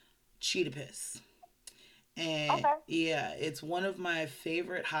Cheetah Piss. And Okay. yeah, it's one of my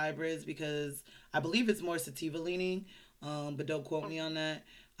favorite hybrids because I believe it's more sativa leaning. But don't quote me on that.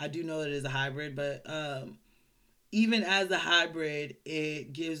 I do know it is a hybrid, but even as a hybrid,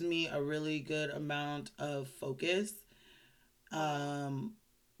 it gives me a really good amount of focus Mm-hmm. um,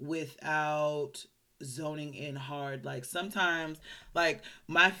 without zoning in hard. Like sometimes, like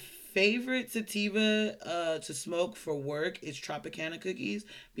my favorite sativa to smoke for work is Tropicana cookies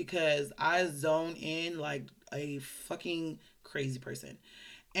because I zone in like a fucking crazy person.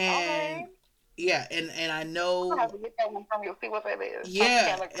 Okay. And yeah, and I I'm gonna know, have to get that one from you. See what that is.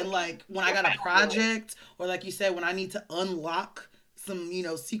 yeah, Tropicana and cookie. like when I It got a sounds good. project or like you said when I need to unlock some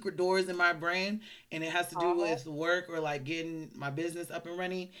secret doors in my brain and it has to do Uh-huh. with work or like getting my business up and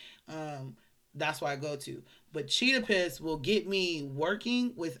running, um that's why I go to. But Cheetah Piss will get me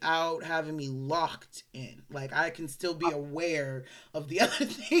working without having me locked in. Like I can still be aware of the other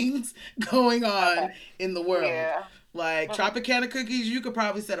things going Okay. on in the world. Yeah. Like Mm-hmm. Tropicana cookies, you could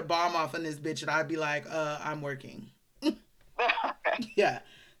probably set a bomb off on this bitch and I'd be like, I'm working. Okay. Yeah.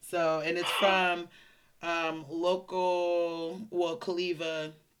 So, and it's from local, well,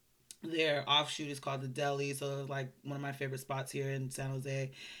 Kaliva. Their offshoot is called the Deli. So, it's like one of my favorite spots here in San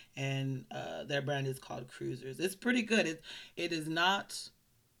Jose. And their brand is called Cruisers. It's pretty good. It is not,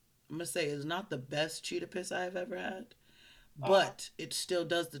 I'm going to say, it's not the best cheetah piss I've ever had, Uh-huh. but it still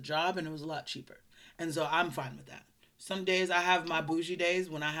does the job and it was a lot cheaper. And so I'm fine with that. Some days I have my bougie days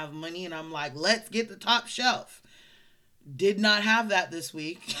when I have money and I'm like, let's get the top shelf. Did not have that this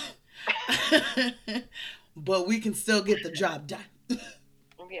week. But we can still get the job done. Yeah,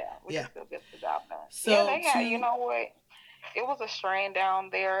 we can Yeah. still get the job done. Yeah, So they had, you to know what? It was a strain down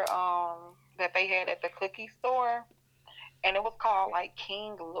there that they had at the cookie store, and it was called like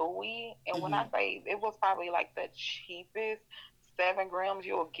King Louis. And when I mhm. say it was probably like the cheapest 7 grams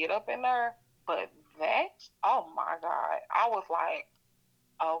you'll get up in there, but that, oh my God, I was like,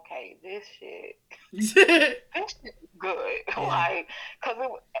 okay, this shit is good. Yeah. Like, cause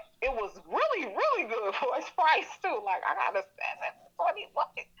it was really really good for its price too. Like I got a 720 what?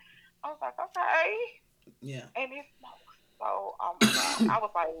 I was like, okay, Yeah. and it smokes. So, oh my God, I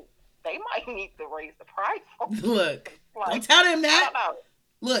was like, they might need to raise the price on this. Look, 'Cause, don't like, tell them I that. don't know.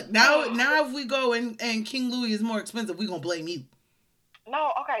 Look, now if we go and King Louis is more expensive, we gonna blame you.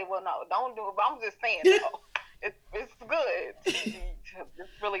 No, okay, well, no, don't do it. But I'm just saying though, it's good.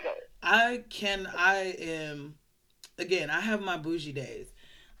 It's really good. I am again, I have my bougie days.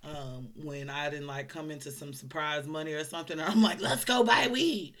 When I didn't like come into some surprise money or something, and I'm like, let's go buy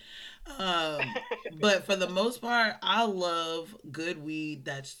weed. But for the most part, I love good weed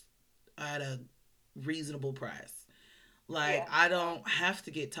that's at a reasonable price. Like Yeah. I don't have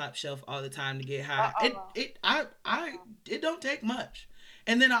to get top shelf all the time to get high. It Uh-uh. it I Uh-uh. it don't take much.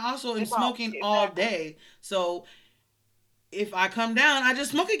 And then I also am It don't smoking all exactly. day. So if I come down, I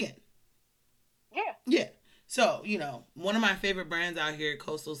just smoke again. Yeah. Yeah. So, one of my favorite brands out here,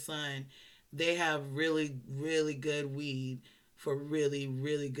 Coastal Sun, they have really, really good weed for really,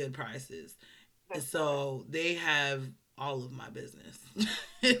 really good prices. And That's good. so they have all of my business.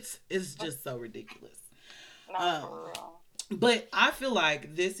 it's just so ridiculous. No, Um, for real. but I feel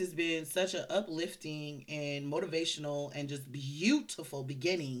like this has been such an uplifting and motivational and just beautiful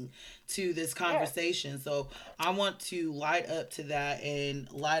beginning to this Yes. conversation. So I want to light up to that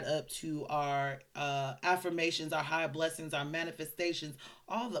and light up to our affirmations, our high blessings, our manifestations,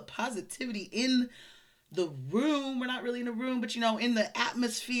 all the positivity in the room. We're not really in the room, but in the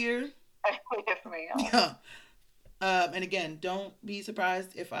atmosphere. Yes, ma'am. Yeah. And again, don't be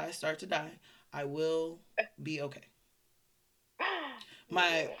surprised if I start to die. I will be okay.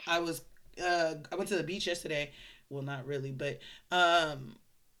 Yeah. I went to the beach yesterday. Well, not really, but um,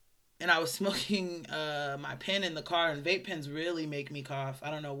 and I was smoking my pen in the car, and vape pens really make me cough.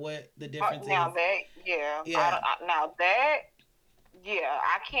 I don't know what the difference Now is. that, yeah, Yeah, now that, yeah,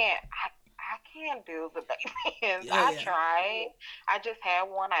 I can't do the bands. oh I yeah, tried. I just had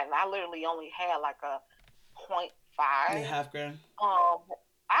one, and I literally only had like a point the 0.5. half gram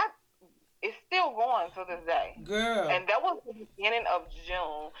I it's still going to this day, girl. and that was the beginning of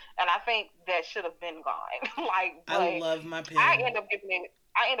June, and I think that should have been gone. Like, I but love my I pen end up giving it.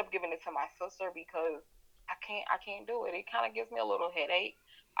 I end up giving it to my sister because I can't do it. It kind of gives me a little headache.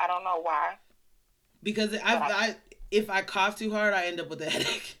 I don't know why, because but I I if I cough too hard, I end up with a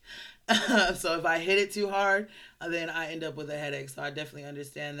headache. So if I hit it too hard, then I end up with a headache. So I definitely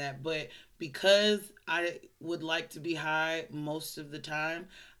understand that. But because I would like to be high most of the time,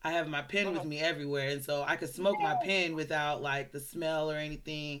 I have my pen with mhm. me everywhere, and so I could smoke my Yeah, pen without like the smell or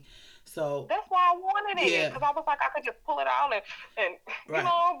anything. So that's why I wanted it yeah, because I was like I could just pull it out and right,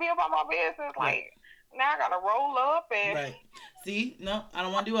 be about my business. right. Like now I gotta roll up and Right. See, no, I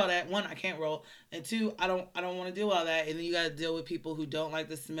don't want to do all that. One, I can't roll, and two, I don't want to do all that. And then you got to deal with people who don't like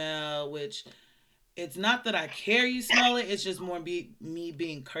the smell. Which it's not that I care you smell it. It's just more me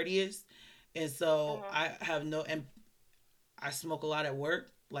being courteous, and so mhm, I have no. And I smoke a lot at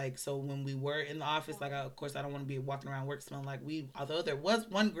work. Like so, when we were in the office, like of course I don't want to be walking around work smelling like weed. Although there was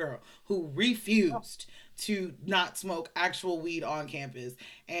one girl who refused to not smoke actual weed on campus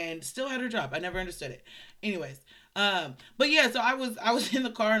and still had her job. I never understood it. Anyways, but yeah, so I was in the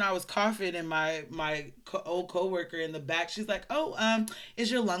car and I was coughing, and my old coworker in the back, she's like, "Oh,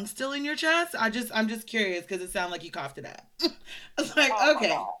 is your lung still in your chest? I'm just curious because it sounded like you coughed it out." I was like, oh my "Okay,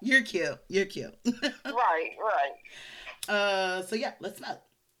 god, you're cute, you're cute." right, right. So yeah, let's smell.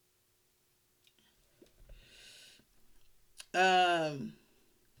 Um,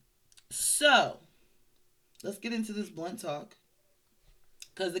 so let's get into this blunt talk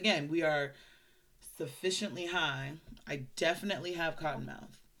because again, we are sufficiently high. I definitely have cotton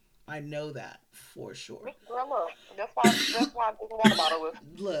mouth. I know that for sure. Me, girl, look, that's why this water bottle was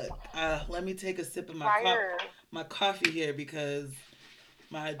Look, let me take a sip of fire. my coffee here because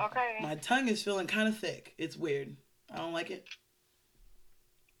my Okay, my tongue is feeling kind of thick. It's weird. I don't like it.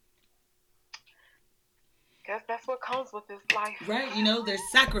 guess that's what comes with this life. Right? There's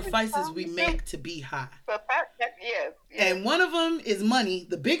sacrifices we make to be high. The fact that yes, yes, And one of them is money.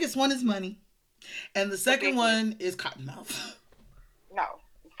 The biggest one is money. And the the second big one. one is Cottonmouth. No,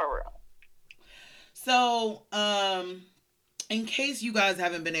 for real. So, in case you guys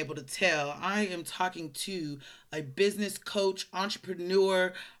haven't been able to tell, I am talking to a business coach,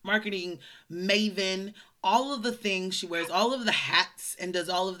 entrepreneur, marketing maven, all of the things. She wears all of the hats and does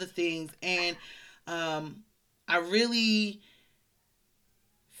all of the things. And I really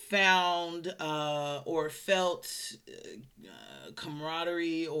found or felt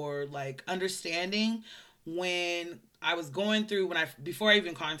camaraderie or like understanding when I was going through when I before I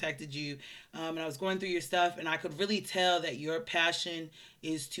even contacted you, and I was going through your stuff, and I could really tell that your passion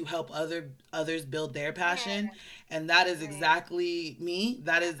is to help others build their passion, Yeah, and that is yeah, exactly me.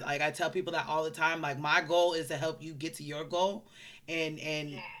 That is like I tell people that all the time. Like my goal is to help you get to your goal, and and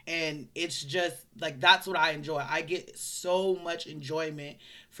yeah, and it's just like that's what I enjoy. I get so much enjoyment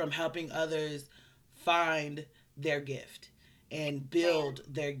from helping others find their gift and man. build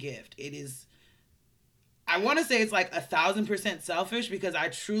their gift. It is I want to say it's like 1,000% selfish because I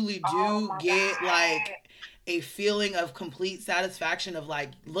truly Oh do my get god. like a feeling of complete satisfaction of like,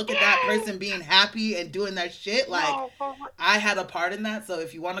 look at that Yes. person being happy and doing that shit. Like, No, for real. I had a part in that. So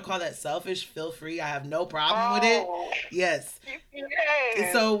if you want to call that selfish, feel free. I have no problem with it. Oh, Yes.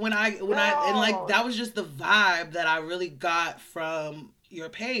 yes, So when I and like girl. that was just the vibe that I really got from your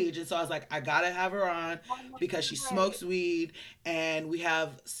page, and so I was like, I gotta have her on Oh my because she god. smokes weed and we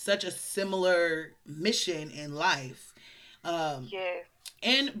have such a similar mission in life. um Yes.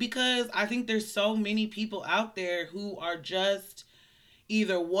 and because I think there's so many people out there who are just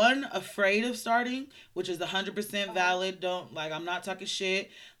either one afraid of starting, which is 100% Uh-huh. valid. Don't like I'm not talking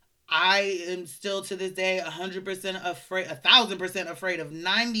shit. I am still to this day 100% afraid, 1,000% afraid of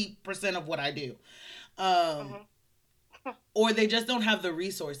 90% of what I do. Um, Mhm. or they just don't have the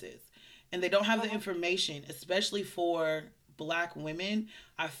resources and they don't have the Mhm. information, especially for Black women.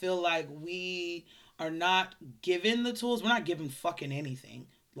 I feel like we are not given the tools. We're not given fucking anything.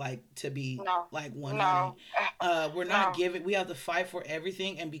 like to be No, like 100. no, We're not no. giving, we have to fight for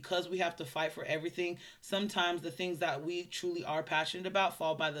everything, and because we have to fight for everything, sometimes the things that we truly are passionate about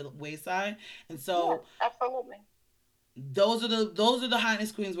fall by the wayside. And Yeah, so absolutely. those are the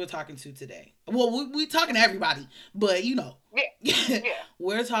highness queens we're talking to today. Well, we talking to everybody, but Yeah, yeah,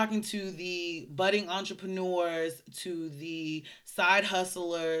 we're talking to the budding entrepreneurs, to the side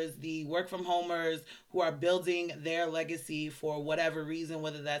hustlers, the work from homers who are building their legacy for whatever reason,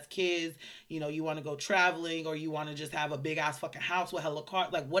 whether that's kids, you want to go traveling, or you want to just have a big ass fucking house with hella car,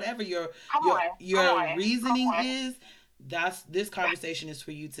 like whatever your come your on, come your on, come reasoning on. is. That's This conversation is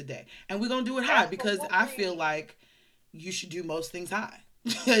for you today, and we're gonna do it high because I feel Absolutely. like you should do most things high.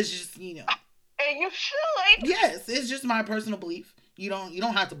 It's just, And you should. yes, it's just my personal belief. You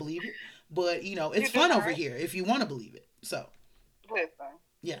don't have to believe it, but You it's do fun over not. here if you want to believe it. So Listen,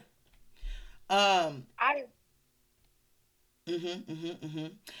 yeah. Um. I,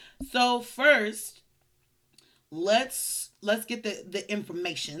 Mhm. So first, let's get the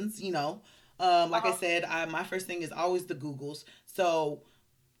informations. Like I uh-huh. said, my first thing is always the Googles. So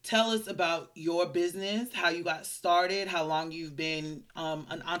tell us about your business, how you got started, how long you've been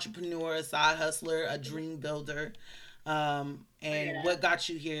an entrepreneur, a side hustler, a dream builder, and Yeah. what got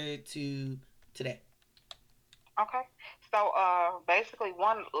you here to today. Okay. So, basically,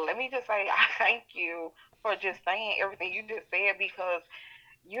 one, let me just say, I thank you for just saying everything you just said because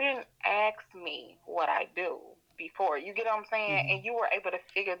you didn't ask me what I do before. You get what I'm saying? Hmm. And you were able to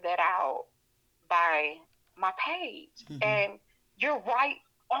figure that out by my page. Hmm. And you're right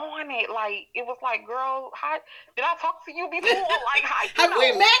on it. Like, it was like, girl, how did I talk to you before? Like, how, Have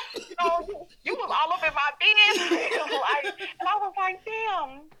we met? you was all up in my business. Like, and I was like,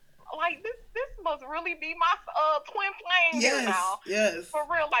 damn, like this must really be my twin flame here Yes, now. yes. For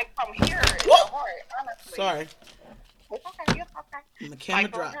real, like from here in the Whoop! heart, honestly. Sorry, It's okay, it's okay. my camera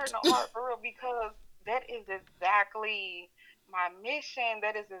Like from here in dropped. the heart, for real, because that is exactly my mission.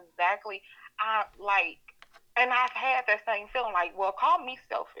 That is exactly I like, and I've had that same feeling. Like, well, call me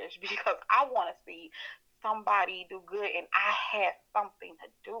selfish because I want to see somebody do good, and I had something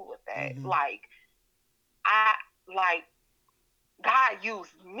to do with that. Hmm. Like, I like God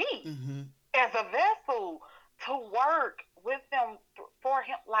used me Hmm. as a vessel to work with them for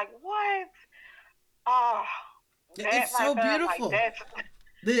Him. Like, what? Oh, that It's right so there, like beautiful. that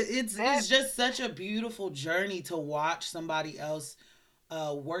It's just such a beautiful journey to watch somebody else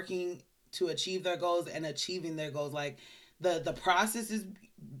working to achieve their goals and achieving their goals. Like the process is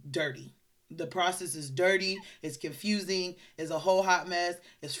dirty. The process is dirty. It's confusing. It's a whole hot mess.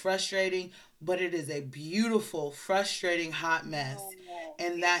 It's frustrating, but it is a beautiful, frustrating hot mess.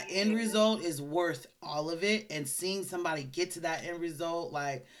 And it that end is. result is worth all of it. And seeing somebody get to that end result,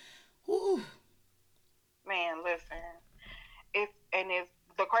 like, whoo. Man, listen. It's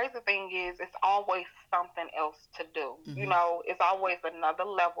the crazy thing is it's always something else to do. Hmm. It's always another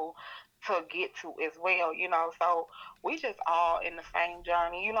level to get to as well. So we just all in the same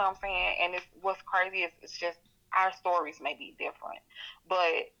journey, you know what I'm saying? And it's what's crazy is it's just our stories may be different.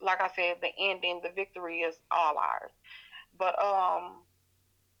 But like I said, the ending, the victory is all ours. But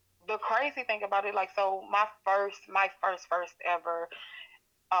the crazy thing about it, like so my first ever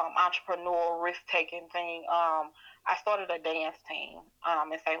entrepreneurial risk taking thing. I started a dance team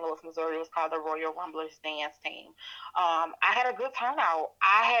in St. Louis, Missouri. It was called the Royal Rumblers Dance Team. I had a good turnout.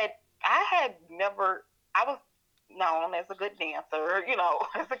 I had never. I was known as a good dancer,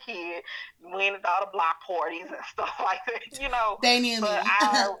 as a kid, went to all the block parties and stuff like that. They knew But me.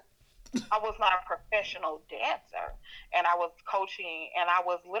 I was not a professional dancer, and I was coaching, and I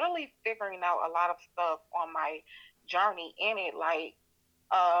was literally figuring out a lot of stuff on my journey in it, like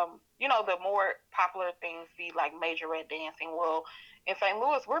the more popular things be like majorette dancing. Well, in St.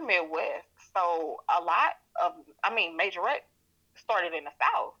 Louis, we're Midwest, so a lot of, majorette started in the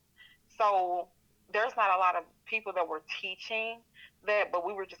South. So there's not a lot of people that were teaching that, but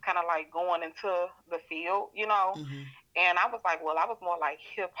we were just kind of like going into the field. Hmm. And I was like, well, I was more like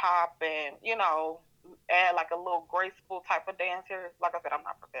hip hop and, add like a little graceful type of dancer. Like I said, I'm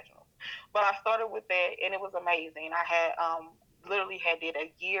not professional. But I started with that and it was amazing. I had literally had did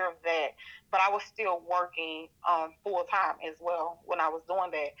a year of that, but I was still working full time as well when I was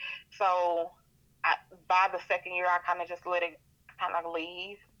doing that. So I, by the second year, I kind of just let it kind of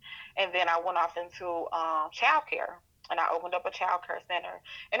leave, and then I went off into childcare, and I opened up a childcare center,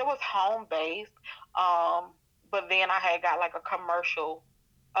 and it was home based. But then I had got like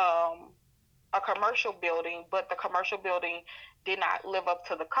um, a commercial building, but the commercial building did not live up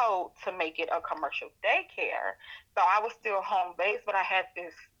to the code to make it a commercial daycare. So I was still home based, but I had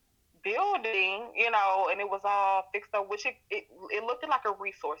this building, you know, and it was all fixed up, which it looked like a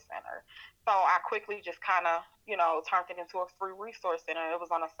resource center. So I quickly just kind of, you know, turned it into a free resource center. It was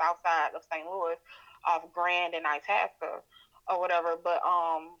on the south side of St. Louis, off Grand and Itasca or whatever. But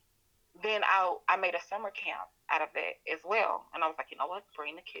then I made a summer camp out of that as well. And I was like, you know what,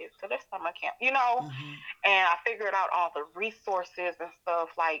 bring the kids to their summer camp, you know? Mm-hmm. And I figured out all the resources and stuff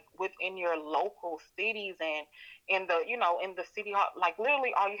like within your local cities and in the, you know, in the city hall. Like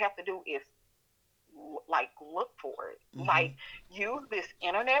literally all you have to do is like look for it. Mm-hmm. Like use this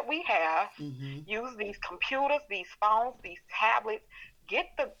internet we have, Mm-hmm. use these computers, these phones, these tablets. Get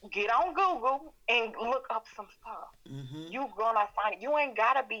on Google and look up some stuff. Mm-hmm. You gonna find it. You ain't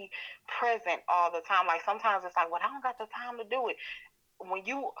gotta be present all the time. Like sometimes it's like, well, I don't got the time to do it. When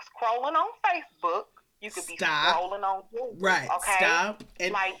you scrolling on Facebook, you could be Stop. scrolling on Google. Right. Okay, Stop.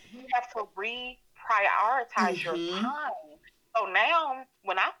 And like you have to reprioritize your mm-hmm. time. So now,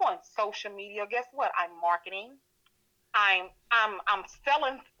 when I'm on social media, guess what? I'm marketing. I'm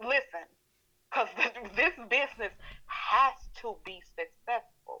selling. Listen, because this business has to be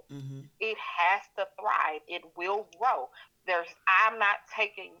successful. Mm-hmm. It has to thrive. It will grow. I'm not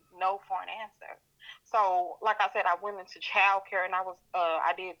taking no for an answer. So, like I said, I went into childcare, and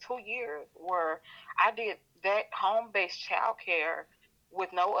I did 2 years where I did that home based childcare with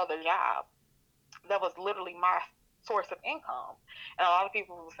no other job. That was literally my source of income. And a lot of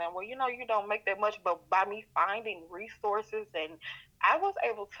people were saying, well, you know, you don't make that much, but by me finding resources, and I was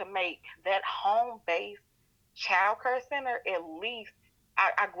able to make that home based childcare center at least,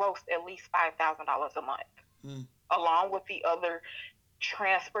 I grossed at least $5,000 a month, Mm. along with the other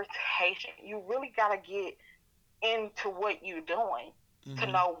transportation. You really got to get into what you're doing to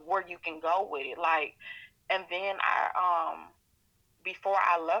Mm-hmm. know where you can go with it. Like, and then before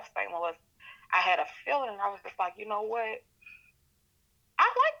I left St. Louis, I had a feeling. I was just like, you know what? I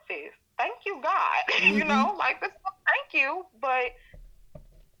like this. Thank you, God. Mm-hmm. You know, like this. Thank you, but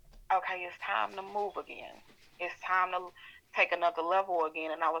okay, it's time to move again. It's time to take another level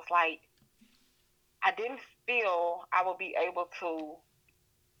again. And I was like, I didn't feel I would be able to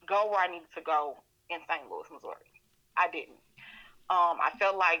go where I needed to go in St. Louis, Missouri. I didn't. I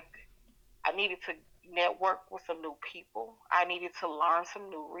felt like I needed to network with some new people. I needed to learn some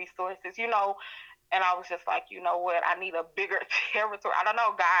new resources, you know. And I was just like, you know what? I need a bigger territory. I don't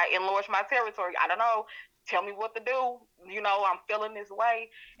know, God, enlarge my territory. I don't know. Tell me what to do. You know, I'm feeling this way.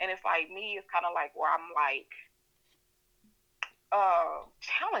 And it's like me, it's kind of like where I'm like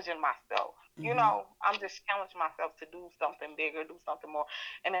challenging myself. Mm-hmm. You know, I'm just challenging myself to do something bigger, do something more.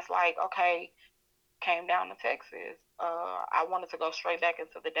 And it's like, okay, came down to Texas. I wanted to go straight back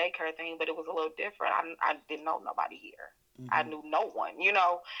into the daycare thing, but it was a little different. I didn't know nobody here. Mm-hmm. I knew no one, you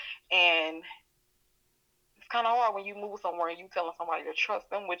know, and it's kind of hard when you move somewhere and you telling somebody to trust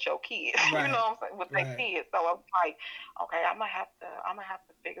them with your kids, Right. you know what I'm saying, with Right. their kids. So I'm like, okay, I'm gonna have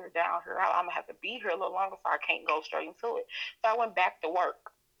to figure it down here. I'm gonna have to be here a little longer, so I can't go straight into it. So I went back to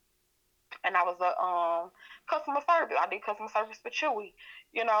work, and I was a customer service. I did customer service for Chewy,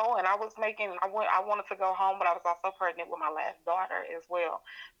 you know, and I was making. I wanted to go home, but I was also pregnant with my last daughter as well,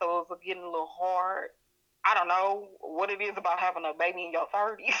 so it was getting a little hard. I don't know what it is about having a baby in your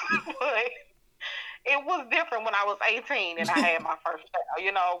 30s, but it was different when I was 18 and I had my first child.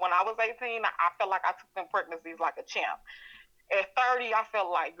 You know, when I was 18, I felt like I took them pregnancies like a champ. At 30, I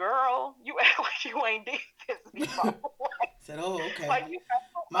felt like, girl, you act like you ain't did this before. Said, oh, okay. Like you got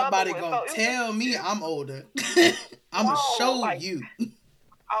some My other body one. gonna So tell me I'm older. I'm gonna no, show like you.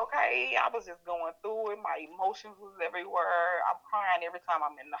 okay, I was just going through it. My emotions was everywhere. I'm crying every time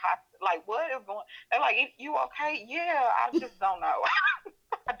I'm in the hospital. Like, what is going? They're like, you okay? Yeah, I just don't know.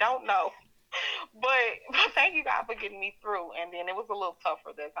 I don't know. But thank you God for getting me through. And then it was a little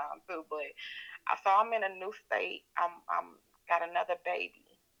tougher that time too. But so I'm in a new state. I'm got another baby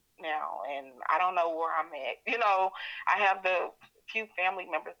now, and I don't know where I'm at. You know, I have the few family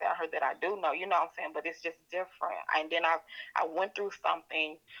members down here that I do know. You know what I'm saying? But it's just different. And then I went through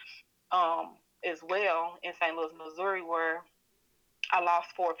something as well in St. Louis, Missouri, where I lost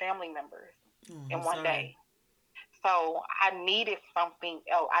 4 family members Oh, in I'm one sorry. day. So I needed something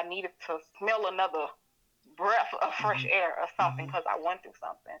else. I needed to smell another breath of fresh Mm-hmm. air or something Mm-hmm. because I went through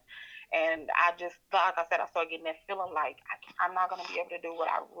something. And I just, like I said, I started getting that feeling like I'm not going to be able to do what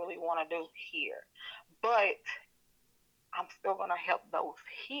I really want to do here. But I'm still going to help those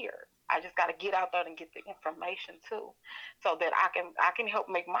here. I just got to get out there and get the information too, so that I can help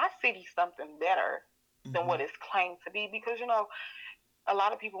make my city something better than Mm-hmm. what it's claimed to be. Because you know, a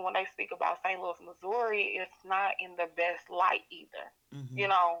lot of people when they speak about St. Louis, Missouri, it's not in the best light either. Mm-hmm. You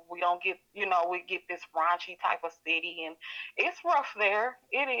know, we don't get, we get this raunchy type of city, and it's rough there.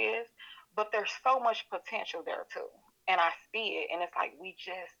 It is, but there's so much potential there too, and I see it, and it's like we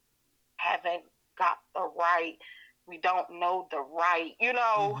just haven't got the right. We don't know the right,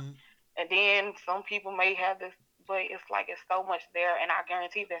 Mm-hmm. and then some people may have this, but it's like it's so much there, and I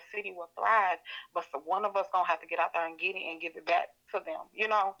guarantee that city will thrive. But so one of us gonna have to get out there and get it and give it back to them.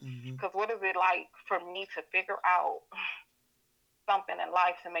 Mm-hmm. Because what is it like for me to figure out something in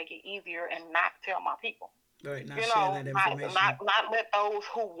life to make it easier and not tell my people? Right, not share that information. Not let those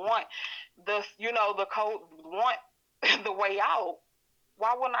who want the code want the way out.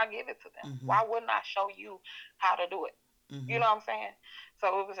 Why wouldn't I give it to them? Mm-hmm. Why wouldn't I show you how to do it? Mm-hmm. You know what I'm saying? So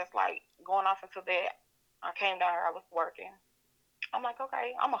it was just like going off into that. I came down here, I was working. I'm like,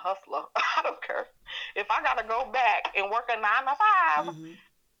 okay, I'm a hustler. I don't care. If I got to go back and work a 9 to 5 Mm-hmm.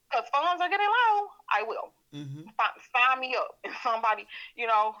 because funds are getting low, I will. Mm-hmm. Sign me up. And somebody,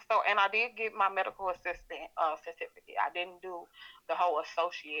 so, and I did get my medical assistant certificate. I didn't do the whole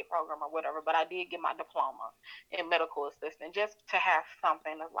associate program or whatever, but I did get my diploma in medical assistant just to have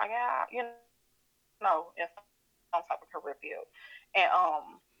something that's like, in some type of career field.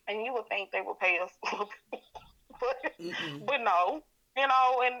 And you would think they would pay us, but Mm-mm. but no,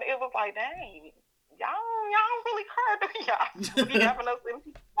 and it was like, dang, y'all don't really care, do y'all? Be having us in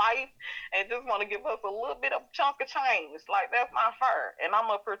life and just want to give us a little bit of chunk of change. Like, that's not fair. And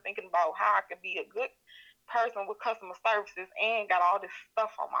I'm up here thinking about how I could be a good person with customer services and got all this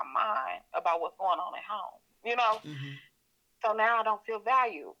stuff on my mind about what's going on at home. Mm-hmm. So now I don't feel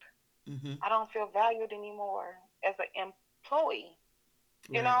valued. Mm-hmm. I don't feel valued anymore as an employee.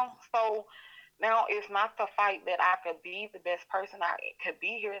 Right. So now it's not the fight that I could be the best person I could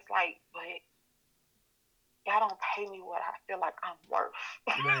be here. It's like, but y'all don't pay me what I feel like I'm worth.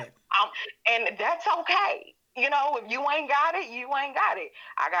 Right. And that's okay. If you ain't got it, you ain't got it.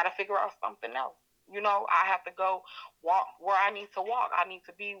 I got to figure out something else. I have to go walk where I need to walk. I need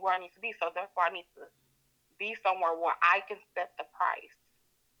to be where I need to be. So therefore, I need to be somewhere where I can set the price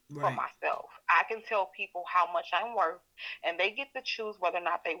for Right. myself. I can tell people how much I'm worth, and they get to choose whether or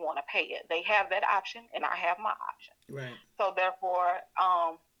not they want to pay it. They have that option, and I have my option. Right. So therefore,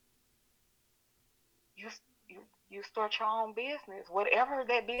 you you start your own business, whatever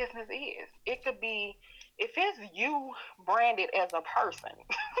that business is. It could be, if it's you branded as a person,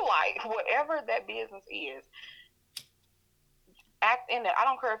 like whatever that business is, act in it. I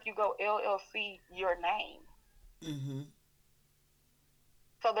don't care if you go LLC your name. Mm-hmm.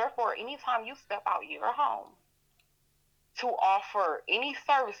 So therefore, anytime you step out your home to offer any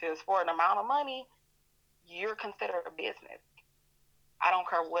services for an amount of money, you're considered a business. I don't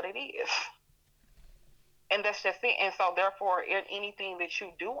care what it is. And that's just it. And so therefore, anything that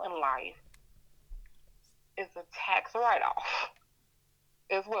you do in life is a tax write-off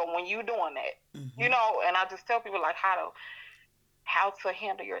as well when you're doing that. Mm-hmm. And I just tell people like how to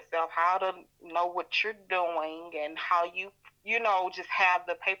handle yourself, how to know what you're doing, and how you just have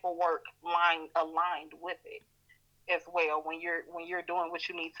the paperwork aligned with it as well when you're doing what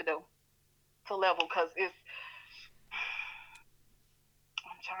you need to do to level, because it's,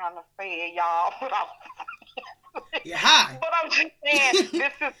 I'm trying to say it, y'all, You're high. but I'm just saying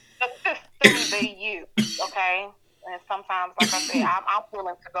this is the system they use, okay? And sometimes, like I said, I'm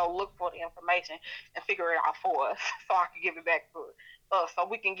willing to go look for the information and figure it out for us, so I can give it back to us, so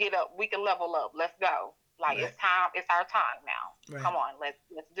we can get up, we can level up. Let's go. Like, Right. it's time. It's our time now. Right. Come on, let's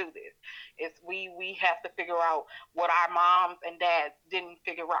do this. We have to figure out what our moms and dads didn't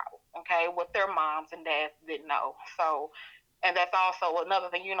figure out. Okay, what their moms and dads didn't know. So, and that's also another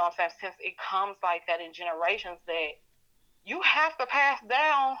thing. What I'm saying, since it comes like that in generations, that you have to pass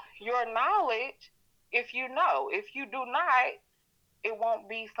down your knowledge. If you know, if you do not, it won't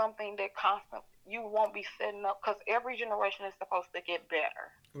be something that constant. You won't be setting up, because every generation is supposed to get better.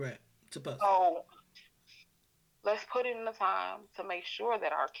 Right. Supposed. So let's put in the time to make sure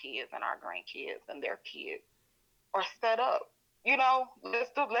that our kids and our grandkids and their kids are set up.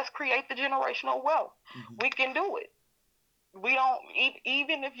 Let's create the generational wealth. Mm-hmm. We can do it. We don't,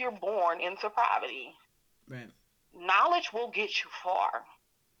 even if you're born into poverty, Right. knowledge will get you far.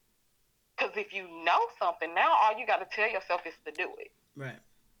 Because if you know something, now all you got to tell yourself is to do it. Right.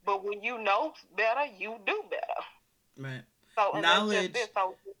 But when you know better, you do better. Right. So, and knowledge. That's just it.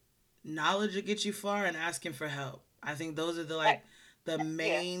 So, knowledge will get you far, and asking for help. I think those are the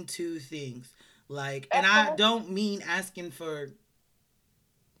main two things. Like, and I don't mean asking for,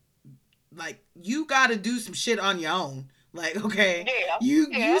 like, you got to do some shit on your own. Like, okay,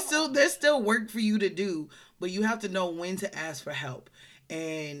 you still, there's still work for you to do, but you have to know when to ask for help.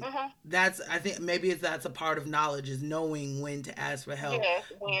 And Mhm. that's, I think maybe that's a part of knowledge, is knowing when to ask for help, Yes.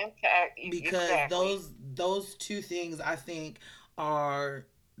 When to act, because exactly. those two things, I think, are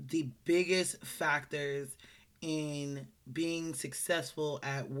the biggest factors in being successful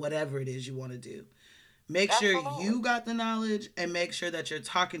at whatever it is you want to do. Make sure Absolutely. you got the knowledge, and make sure that you're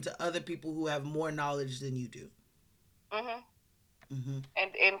talking to other people who have more knowledge than you do. Mhm. Mm-hmm.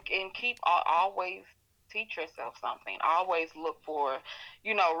 And keep always teach yourself something. Always look for,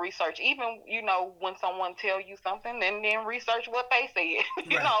 research. Even when someone tell you something, and then research what they said.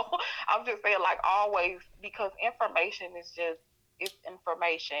 Right. I'm just saying, like, always, because information is just, it's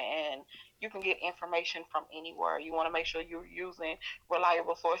information, and you can get information from anywhere. You want to make sure you're using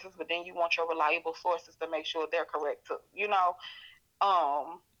reliable sources, but then you want your reliable sources to make sure they're correct too.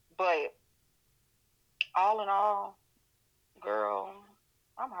 But all in all, girl,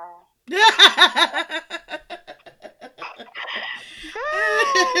 I'm her. Girl,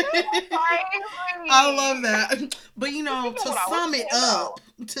 you I love crazy. that. But You knew to what I was sum it saying, though.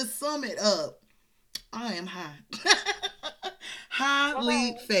 up, I am high.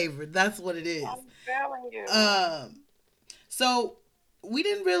 Highly Okay, favored. That's what it is. I'm telling you. Um, so we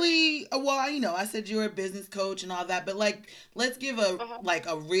didn't really, well, I said you're a business coach and all that, but like, let's give Hmm.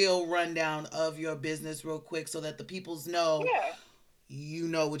 a real rundown of your business real quick, so that the peoples know Yeah, you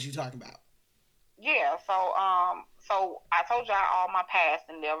know what you're talking about. yeah. So I told y'all all my past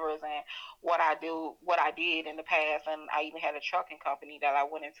endeavors and what I did in the past, and I even had a trucking company that I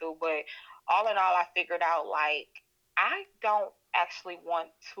went into. But all in all, I figured out, like, I don't actually want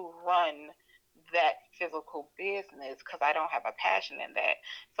to run that physical business because I don't have a passion in that.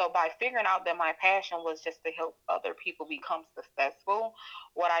 So by figuring out that my passion was just to help other people become successful,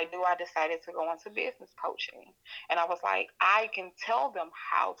 what I do, I decided to go into business coaching. And I was like, I can tell them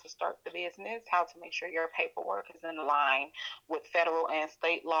how to start the business, how to make sure your paperwork is in line with federal and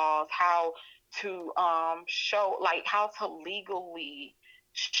state laws, how to show, like, how to legally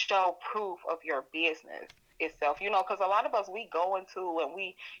show proof of your business itself. Because a lot of us, we go into, and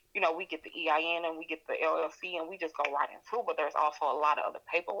we get the EIN and we get the LLC and we just go right into it. But there's also a lot of other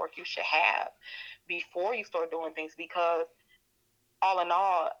paperwork you should have before you start doing things, because all in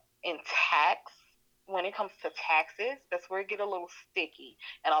all, in tax, when it comes to taxes, that's where it get a little sticky,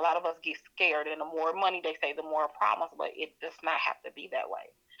 and a lot of us get scared. And the more money they say, the more problems. But it does not have to be that way.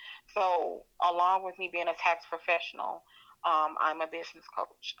 So, along with me being a tax professional, I'm a business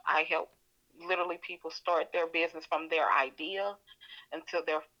coach. I help literally people start their business from their idea until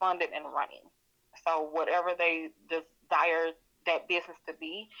they're funded and running. So, whatever they desire that business to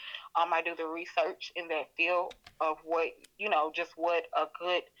be, I do the research in that field of what, just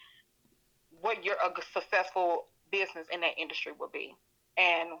what you're a successful business in that industry would be.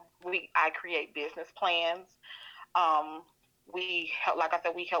 And I create business plans. um, we help, like I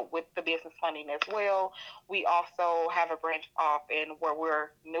said, we help with the business funding as well. We also have a branch off in where we're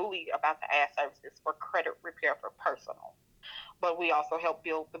newly about to add services for credit repair for personal, but we also help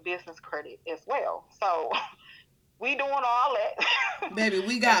build the business credit as well. So we doing all that. Baby,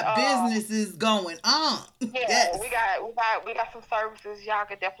 we And got businesses going on. yeah, Yes. we got some services y'all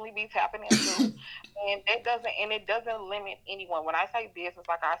could definitely be tapping into, and it doesn't limit anyone. When I say business,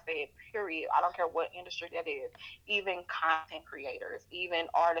 like I said, period. I don't care what industry that is. Even content creators, even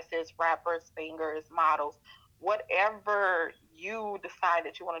artists, rappers, singers, models, whatever you decide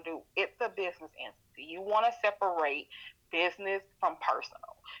that you want to do, it's a business entity. You want to separate business from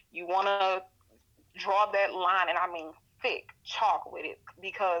personal. You want to draw that line, and I mean thick chalk with it,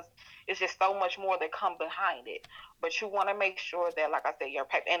 because it's just so much more that come behind it. But you want to make sure that, like I said, your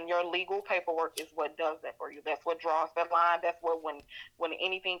paper and your legal paperwork is what does that for you. That's what draws that line. That's what, when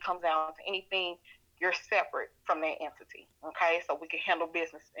anything comes down to anything, you're separate from that entity. Okay, so we can handle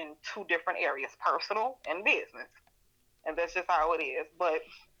business in two different areas: personal and business, and that's just how it is. But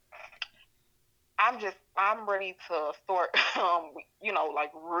I'm ready to start,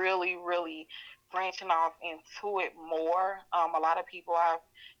 like, really, really branching off into it more. A lot of people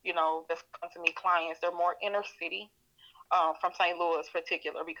that's come to me, clients, they're more inner city, from St. Louis,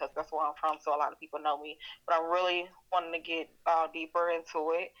 particular, because that's where I'm from. So a lot of people know me, but I'm really wanting to get deeper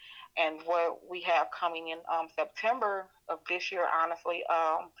into it. And what we have coming in September of this year, honestly,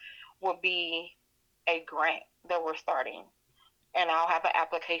 will be a grant that we're starting, and I'll have an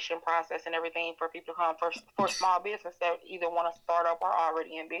application process and everything for people to come for small business that either want to start up or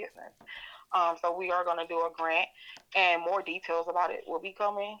already in business. So we are going to do a grant, and more details about it will be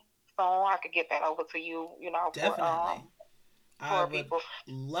coming soon. I could get that over to you, Definitely. I for would people,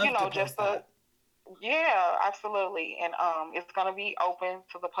 love to just post to that. Yeah, absolutely. And it's gonna be open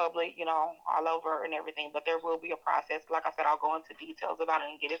to the public, all over and everything. But there will be a process. Like I said, I'll go into details about it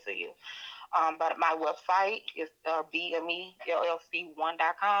and get it to you. But my website is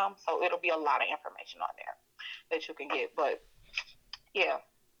bmellc1.com, so it'll be a lot of information on there that you can get. But yeah,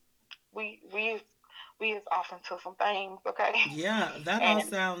 we we is off into some things, okay? Yeah, that all And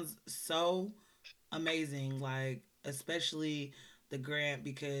sounds so amazing. Like, especially the grant,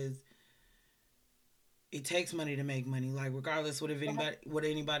 because it takes money to make money, like regardless what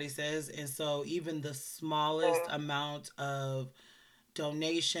anybody says. And so even the smallest uh, amount of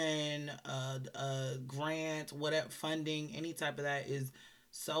donation, grant, whatever funding, any type of that is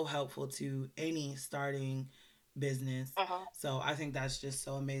so helpful to any starting business. uh-huh. So I think that's just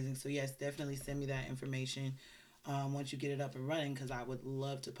so amazing. So yes, definitely send me that information once you get it up and running, because I would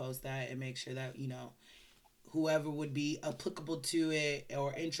love to post that and make sure that whoever would be applicable to it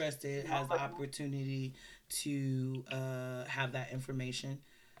or interested has the opportunity to have that information.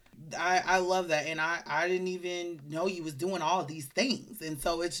 I love that, and I didn't even know you was doing all these things, and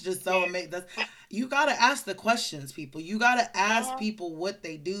so it's just so Yeah. amazing. You gotta ask the questions, people. You gotta ask Uh-huh. people what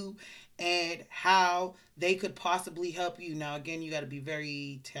they do and how they could possibly help you. Now, again, you got to be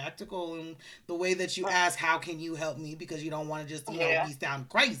very tactical in the way that you ask. How can you help me? Because you don't want to just Yeah. be sound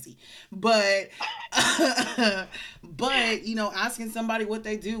crazy, but but asking somebody what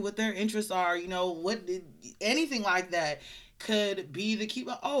they do, what their interests are, what anything like that could be the key.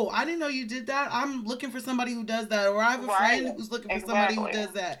 Oh, I didn't know you did that. I'm looking for somebody who does that, or I have a Right. friend who's looking for somebody who Exactly.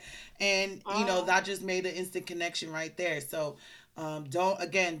 does that, and Uh-huh. that just made an instant connection right there. So,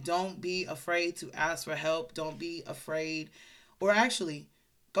 don't be afraid to ask for help. Don't be afraid, or actually,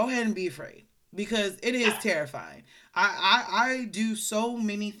 go ahead and be afraid, because it is terrifying. I do so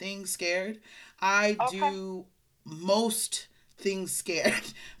many things scared. I Okay. do most things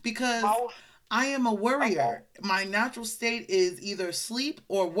scared because Most. I am a Okay. worrier. My natural state is either sleep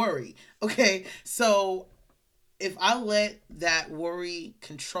or worry. Okay. So if I let that worry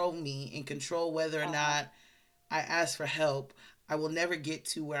control me and control whether or Uh-huh. not I ask for help, I will never get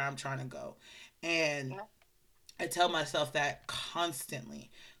to where I'm trying to go. And No. I tell myself that constantly,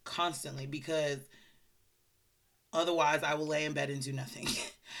 constantly, because otherwise I will lay in bed and do nothing.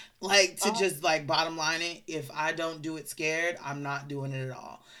 Like, to Uh-huh. just like bottom line it, if I don't do it scared, I'm not doing it at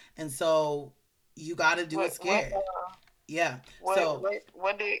all. And so you got to do it scared. Yeah. So,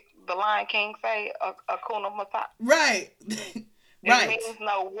 What did the Lion King say? Akuna Matata. right. It Right. means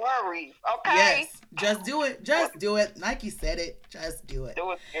no worries. Okay. Yes. Just do it. What Just do it. Nike said it. Just do it.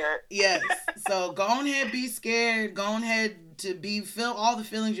 do it, Eric? Yes. So go on ahead, be scared. Go on ahead to feel all the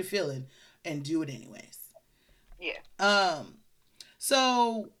feelings you're feeling and do it anyways. Yeah. Um,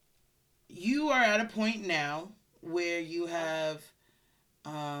 so you are at a point now where you Uh, have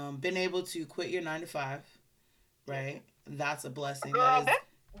been able to quit your 9 to 5, yes. right? That's a blessing. That Girl, is,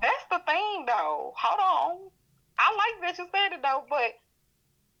 that's the thing though. Hold on. I like that you said it though, but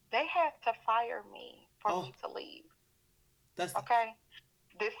they had to fire me for oh, me to leave. that's Okay.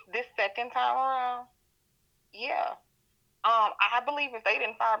 This second time around, yeah. I believe if they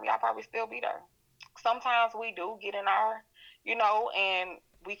didn't fire me, I'd probably still be there. Sometimes we do get in our, and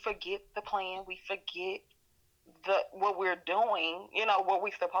we forget the plan. We forget the what we're doing, what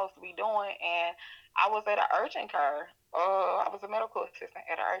we're supposed to be doing. And I was at an urgent care. I was a medical assistant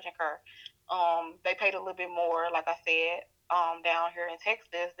at an urgent care. They paid a little bit more, like I said, down here in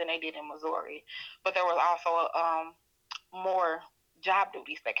Texas than they did in Missouri. But there was also more job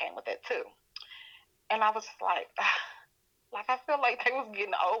duties that came with it too. And I was just like I feel like they was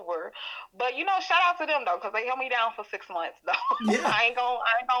getting over, but shout out to them though, because they held me down for 6 months though. yeah. I ain't gonna,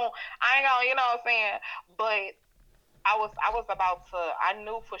 what I'm saying. But I was about to. I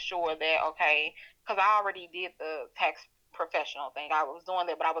knew for sure that okay, because I already did the tax professional thing. I was doing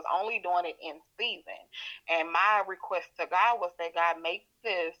that, but I was only doing it in season. And my request to God was that God make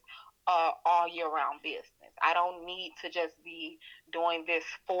this all year round business. I don't need to just be doing this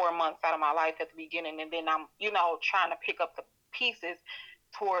 4 months out of my life at the beginning, and then I'm trying to pick up the pieces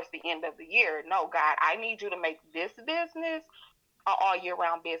towards the end of the year. No, God, I need you to make this business all year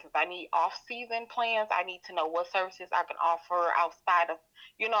round business. I need off season plans. I need to know what services I can offer outside of,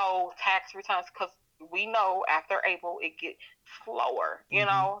 tax returns, because we know after April it gets slower,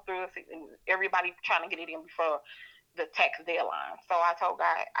 Mm-hmm. through the season. Everybody trying to get it in before the tax deadline. So I told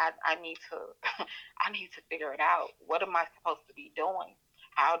God I need to I need to figure it out. What am I supposed to be doing?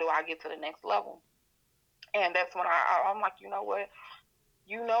 How do I get to the next level? And that's when I'm like, you know what?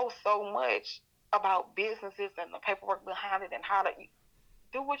 You know so much about businesses and the paperwork behind it and how to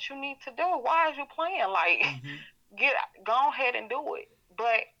do what you need to do. Why is you playing? Like, Mm-hmm. get go ahead and do it.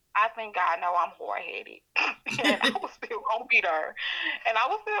 But I think God know I'm hard headed, and I was still gonna be there, and I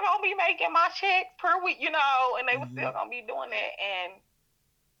was still gonna be making my checks per week, and they was still gonna be doing that. And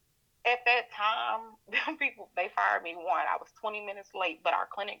at that time, them people they fired me one. I was 20 minutes late, but our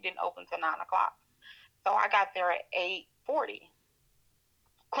clinic didn't open till 9 o'clock, so I got there at 8:40.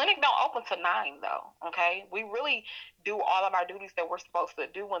 Clinic don't open till 9 though. Okay, we really do all of our duties that we're supposed to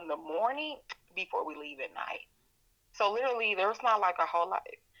do in the morning before we leave at night. So literally, there's not like a whole lot.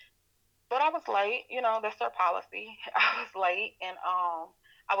 But I was late. That's their policy. I was late, and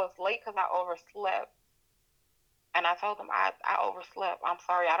I was late because I overslept. And I told them I overslept. I'm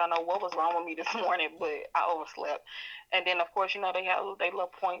sorry, I don't know what was wrong with me this morning, but I overslept. And then of course, they have their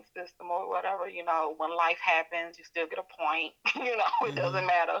little point system or whatever. When life happens, you still get a point. It doesn't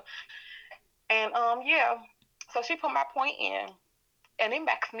matter. And yeah. So she put my point in, and it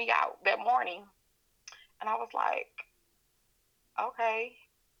maxed me out that morning. And I was like, okay,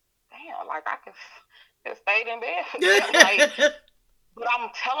 damn, like I could have stayed in bed. Like, but I'm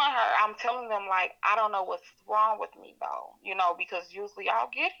telling them, like, I don't know what's wrong with me though, because usually I'll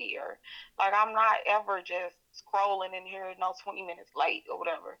get here. Like, I'm not ever just scrolling in here, 20 minutes late or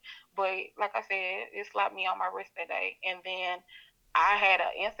whatever. But like I said, it slapped me on my wrist that day. And then I had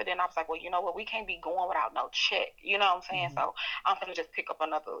an incident. I was like, well, you know what? We can't be going without no check. You know what I'm saying? So I'm going to just pick up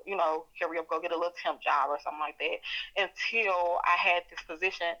another, hurry up, go get a little temp job or something like that until I had this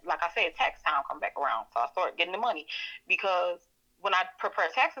position. Like I said, tax time come back around. So I started getting the money because when I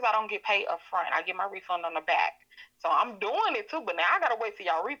prepare taxes, I don't get paid up front. I get my refund on the back. So I'm doing it too, but now I got to wait till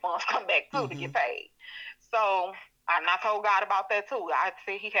y'all refunds come back too to get paid. So and I told God about that too. I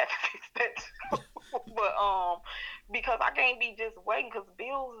said he had to fix that too. But because I can't be just waiting because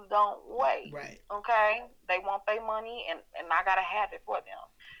bills don't wait. Right. Okay? They want their money and I gotta have it for them.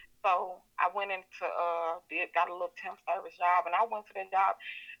 So I went into got a little temp service job and I went to the job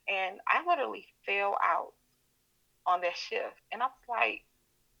and I literally fell out on that shift. And I was like,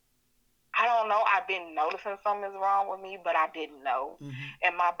 I don't know. I've been noticing something is wrong with me, but I didn't know.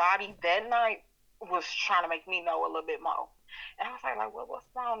 And my body that night was trying to make me know a little bit more. And I was like, well, what's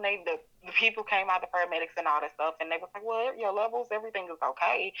wrong? The people came out, the paramedics and all that stuff, and they was like, well, your levels, everything is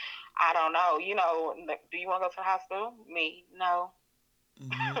okay. I don't know. Do you want to go to the hospital? Me, no.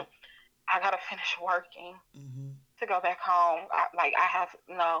 I got to finish working to go back home.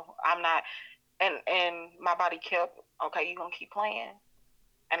 I'm not. And my body kept, okay, you going to keep playing?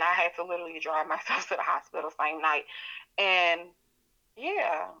 And I had to literally drive myself to the hospital same night. And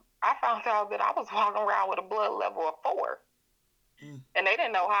yeah, I found out that I was walking around with a blood level of 4. And they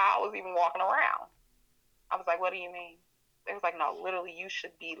didn't know how I was even walking around. I was like, what do you mean? They was like, no, literally you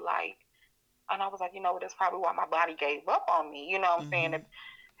should be like, and I was like, that's probably why my body gave up on me. You know what I'm saying?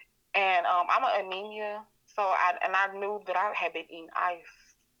 And I'm an anemia. So I knew that I had been eating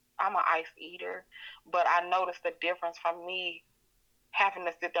ice. I'm an ice eater. But I noticed the difference from me having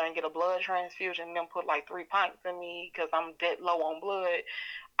to sit there and get a blood transfusion and then put like 3 pints in me because I'm dead low on blood.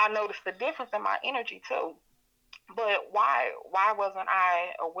 I noticed the difference in my energy too. But why wasn't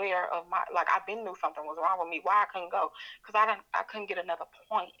I aware of I been knew something was wrong with me. Why I couldn't go? Because I couldn't get another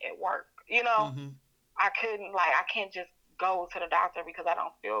point at work. I couldn't I can't just go to the doctor because I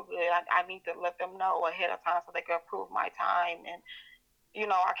don't feel good. I need to let them know ahead of time so they can approve my time and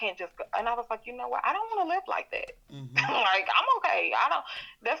I can't just go. And I was like, you know what? I don't want to live like that. I'm okay.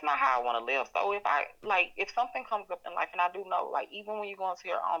 That's not how I want to live. So if something comes up in life, and I do know, even when you go into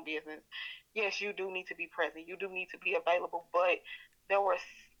your own business, yes, you do need to be present. You do need to be available. But there was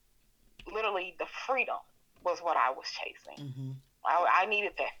literally the freedom was what I was chasing. I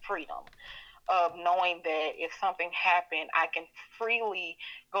needed that freedom of knowing that if something happened, I can freely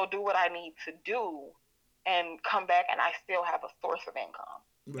go do what I need to do and come back and I still have a source of income.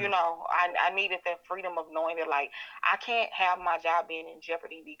 Right. I needed that freedom of knowing that I can't have my job being in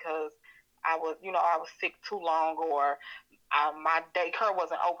jeopardy because I was sick too long or my daycare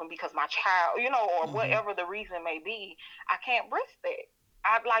wasn't open because my child, or whatever the reason may be. I can't risk that.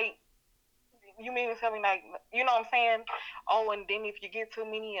 You mean to tell me you know what I'm saying? Oh, and then if you get too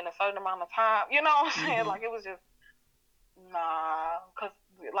many in a certain amount of time, you know what I'm saying? It was just, nah, because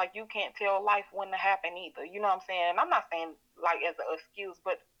you can't tell life when to happen either. You know what I'm saying? I'm not saying as an excuse,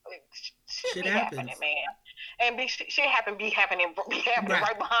 but shit be happening, man. And shit be happening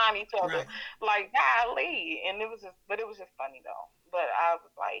right behind each other. Right. Golly. And it was just funny though. But I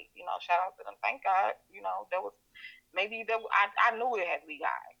was like, shout out to them. Thank God, there was maybe I knew it had to be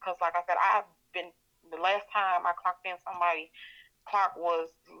God. Because like I said, the last time I clocked in somebody, clock was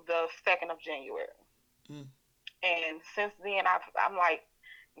the 2nd of January. And since then, I'm like,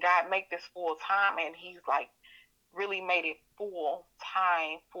 God, make this full time. And he's like, really made it full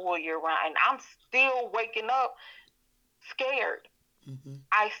time, full year round. And I'm still waking up scared. Mm-hmm.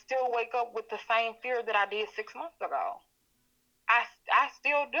 I still wake up with the same fear that I did 6 months ago. I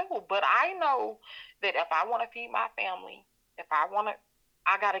still do, but I know that if I want to feed my family, if I want to,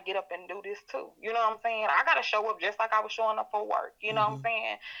 I got to get up and do this too. You know what I'm saying? I got to show up just like I was showing up for work. You know what I'm Mm-hmm.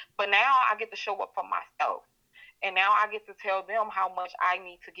 saying? But now I get to show up for myself. And now I get to tell them how much I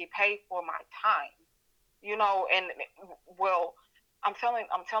need to get paid for my time. You know, and well, I'm telling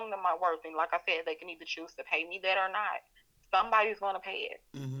them my worth, and like I said, they can either choose to pay me that or not. Somebody's gonna pay it.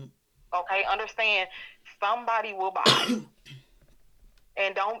 Mm-hmm. Okay, understand? Somebody will buy,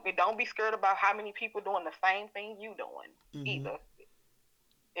 and don't be scared about how many people doing the same thing you doing Mm-hmm. either.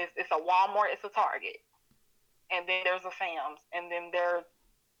 It's a Walmart, it's a Target, and then there's a Sam's, and then there's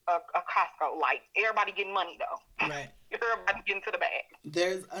a Costco. Like everybody getting money though. Right. Everybody getting to the bag.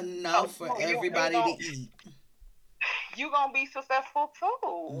 There's So enough for you everybody to gonna eat. you gonna be successful too.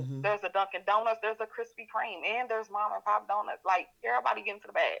 Mm-hmm. There's a Dunkin' Donuts, there's a Krispy Kreme, and there's mom and pop donuts. Like everybody getting to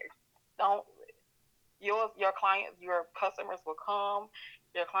the bag. Don't your clients, your customers will come,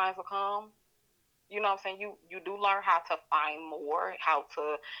 your clients will come. You know what I'm saying? You do learn how to find more, how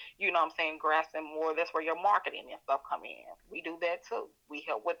to, you know what I'm saying, grasp them more. That's where your marketing and stuff come in. We do that too. We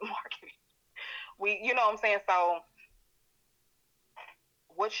help with marketing. You know what I'm saying? So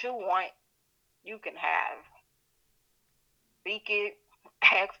what you want, you can have. Speak it,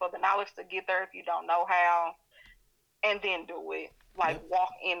 ask for the knowledge to get there if you don't know how, and then do it. Like Yep. walk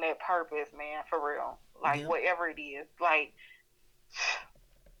in that purpose, man, for real. Like Yep. whatever it is. Like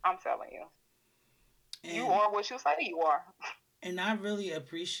I'm telling you. You And are what you say you are. I really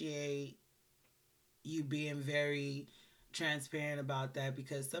appreciate you being very transparent about that,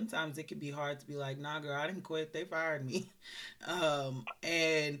 because sometimes it can be hard to be like, nah girl, I didn't quit, they fired me.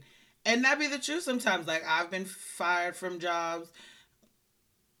 And that be the truth sometimes. Like I've been fired from jobs,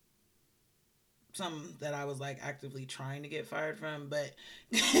 some that I was like actively trying to get fired from, but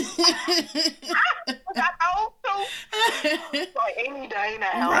I know too. Like any day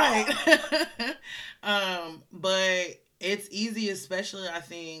now. right. But it's easy, especially I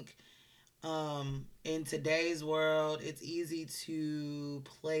think in today's world, it's easy to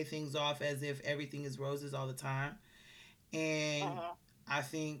play things off as if everything is roses all the time. And Mm-hmm. I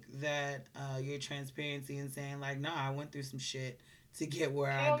think that your transparency and saying like, no, I went through some shit to get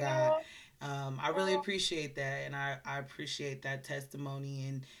where I Hell got. yeah. I really Yeah. appreciate that, and I appreciate that testimony,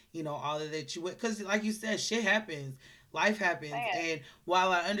 and all of that you went, because like you said, shit happens, life happens, Man. and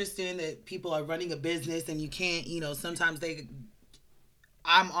while I understand that people are running a business and you can't, sometimes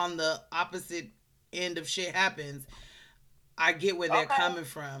I'm on the opposite end of shit happens. I get where they're Okay. coming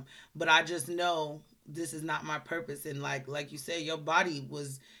from, but I just know this is not my purpose. And like you said, your body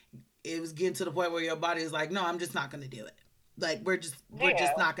was it was getting to the point where your body is like, no, I'm just not gonna do it. Like we're just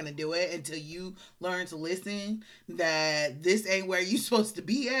Yeah. not gonna do it until you learn to listen. That this ain't where you supposed to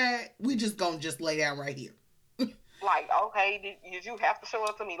be at. We just gonna just lay down right here. Like, okay, did you have to show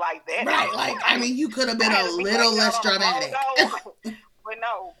up to me like that? Right. Like I mean, you could have I been had a to be like little that less on a slow dramatic. go. But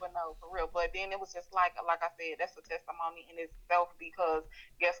no, for real. But then it was just like I said, that's a testimony in itself because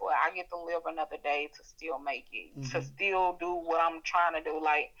guess what? I get to live another day to still make it, to Mm-hmm. still do what I'm trying to do.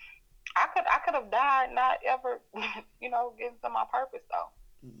 Like I could have died not ever, getting to my purpose though.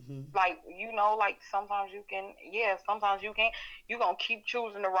 Mm-hmm. Like like sometimes you can, yeah, sometimes you can't. You gonna keep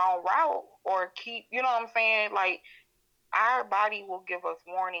choosing the wrong route or keep, you know what I'm saying? Like our body will give us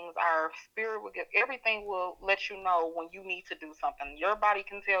warnings, our spirit will give, everything will let you know when you need to do something. Your body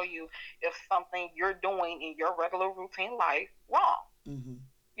can tell you if something you're doing in your regular routine life wrong, Mm-hmm.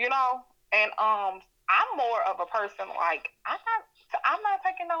 you know. And I'm more of a person like I'm not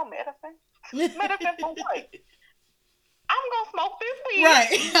taking no medicine. Medicine for what? I'm gonna smoke this weed.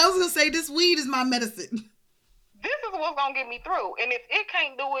 Right. I was gonna say this weed is my medicine. This is what's gonna get me through. And if it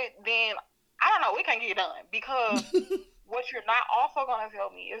can't do it, then I don't know, it can't get done. Because what you're not also gonna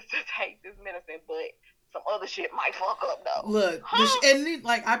tell me is to take this medicine, but some other shit might fuck up though. Look, Huh? and then,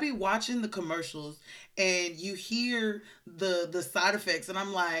 like I be watching the commercials, and you hear the side effects, and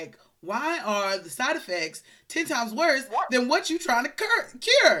I'm like, why are the side effects 10 times worse What? than what you trying to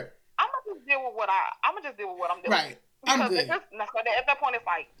cure? I'm gonna just deal with what I'm doing. Right. I'm Because good. at that point it's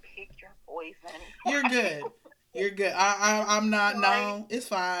like pick your poison. You're good. You're good. I'm not. Right? No, it's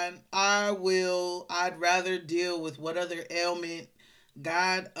fine. I will. I'd rather deal with what other ailment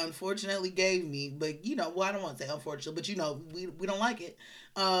God unfortunately gave me. But well, I don't want to say unfortunately, but we don't like it.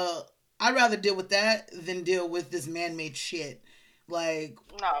 Uh, I'd rather deal with that than deal with this man-made shit. Like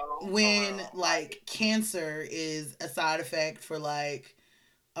No, for when real. Like like cancer is a side effect for like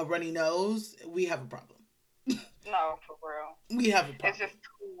a runny nose, we have a problem. No, for real. We have a It's problem. just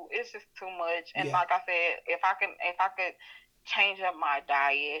too. It's just too much. And Yeah. like I said, if I could change up my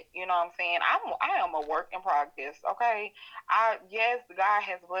diet, you know what I'm saying? I am a work in progress. Okay. Yes, God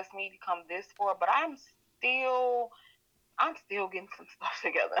has blessed me to come this far, but I'm still getting some stuff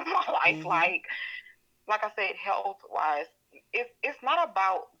together in my life. Mm-hmm. Like I said, health wise, it's not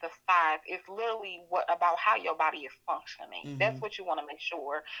about the size. It's literally what about how your body is functioning. Mm-hmm. That's what you want to make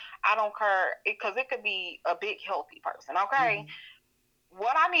sure. I don't care because it could be a big healthy person. Okay, Mm-hmm.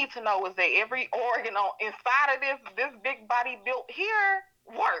 what I need to know is that every organ on inside of this big body built here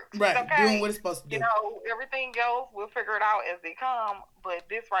works. Right. Doing Okay, what it's supposed to you do. know everything else we'll figure it out as they come. But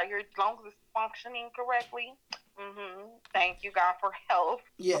this right here, as long as it's functioning correctly, thank you God for health.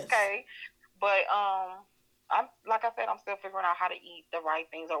 Yes. Okay, but I'm like I said, I'm still figuring out how to eat the right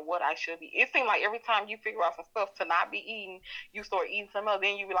things or what I should be. It seems like every time you figure out some stuff to not be eating, you start eating some else.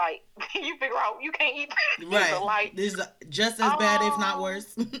 Then you be like, you figure out you can't eat that either. Right. Like, This is just as bad, if not um,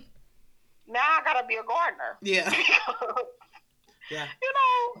 worse. now I gotta be a gardener. Yeah. Because, Yeah.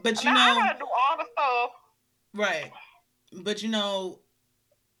 But now I gotta do all the stuff. right. But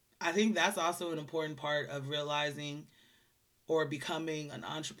I think that's also an important part of realizing or becoming an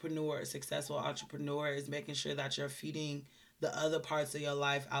entrepreneur, a successful entrepreneur, is making sure that you're feeding the other parts of your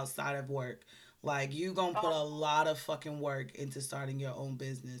life outside of work. Like, you gonna put a Oh, lot of fucking work into starting your own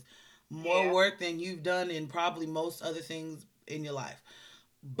business. More yeah, work than you've done in probably most other things in your life.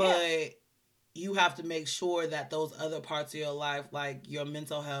 yeah, But you have to make sure that those other parts of your life, like your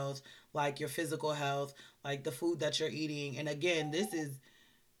mental health, like your physical health, like the food that you're eating, and again,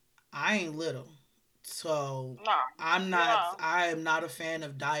 I ain't little. So no, I am not a fan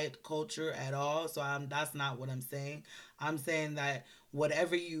of diet culture at all. So that's not what I'm saying. I'm saying that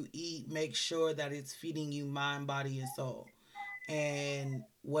whatever you eat, make sure that it's feeding you mind, body, and soul. And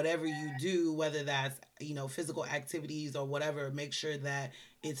whatever you do, whether that's, physical activities or whatever, make sure that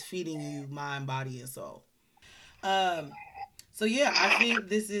it's feeding you mind, body, and soul. Um, so yeah, I think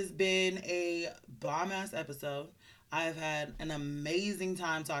this has been a bomb ass episode. I have had an amazing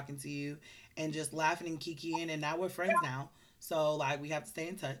time talking to you and just laughing and kikiing, and now we're friends now. So like we have to stay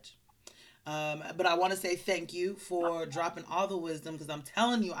in touch. But I want to say thank you for dropping all the wisdom because I'm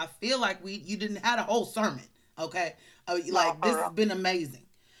telling you, I feel like you didn't had a whole sermon. Okay, no, like for this has real. been amazing.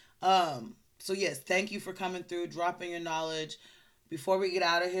 So yes, thank you for coming through, dropping your knowledge. Before we get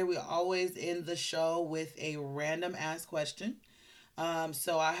out of here, we always end the show with a random ass question.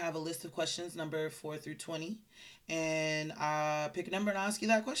 So I have a list of questions, number 4 through 20, and I pick a number and I'll ask you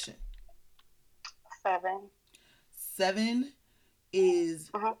that question. 7. 7 is,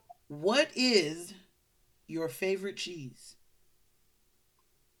 Mm-hmm. what is your favorite cheese?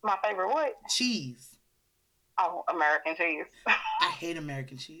 My favorite what? Cheese. Oh, American cheese. I hate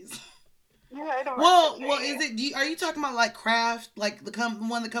American cheese. You hate American Well, cheese. is it? Are you talking about like Kraft, like the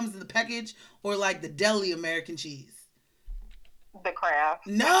one that comes in the package, or like the deli American cheese? The Kraft.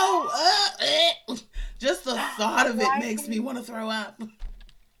 No, just the thought I of it like makes me it. want to throw up.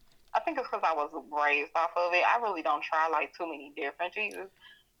 I think it's because I was raised off of it. I really don't try like too many different cheeses,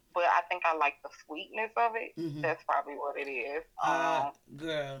 but I think I like the sweetness of it. Mm-hmm. That's probably what it is.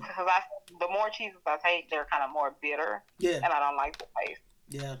 Girl, Because the more cheeses I take, they're kind of more bitter, yeah, and I don't like the taste.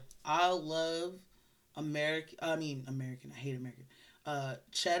 yeah. I love American. I mean, American. I hate American.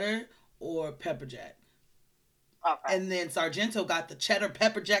 Cheddar or pepper jack, Okay. and then Sargento got the cheddar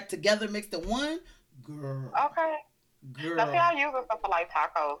pepper jack together mixed in one. Girl, Okay. Now see, girl, I use it stuff for like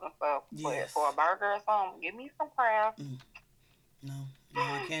tacos and stuff, but for a yes. burger or something, give me some Kraft. No, no,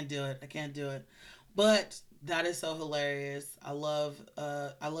 I can't do it. I can't do it. But that is so hilarious. I love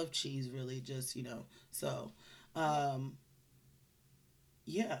cheese really, just, So, um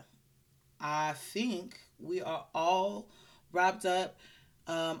yeah, I think we are all wrapped up.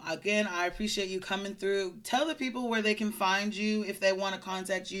 Again, I appreciate you coming through. Tell the people where they can find you if they want to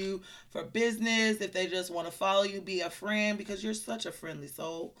contact you for business, if they just want to follow you, be a friend, because you're such a friendly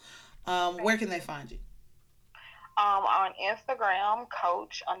soul. Where Thank can they you. find you? On Instagram,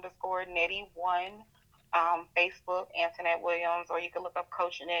 Coach underscore Nettie1. Facebook, Antoinette Williams, or you can look up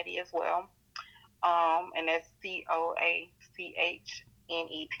Coach Nettie as well. And that's CoachNettie.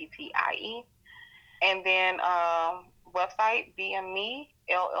 And then website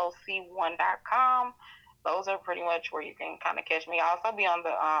BMELLC1.com. Those are pretty much where you can kind of catch me. I also be on the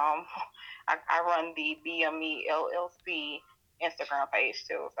I run the BME LLC Instagram page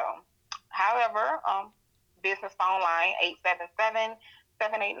too. So, however, business phone line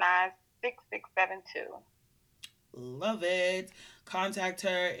 877-789-6672. Love it. Contact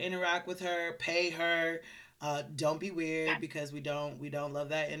her, interact with her, pay her. Don't be weird because we don't love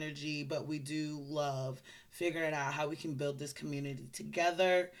that energy, but we do love figuring out how we can build this community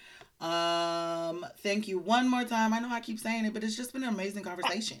together. Thank you one more time. I know I keep saying it, but it's just been an amazing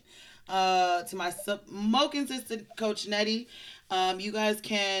conversation. To my smoking sister, Coach Nettie. You guys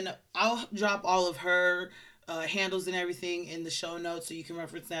can, I'll drop all of her handles and everything in the show notes so you can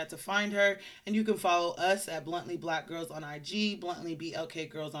reference that to find her. And you can follow us at Bluntly Black Girls on IG, Bluntly BLK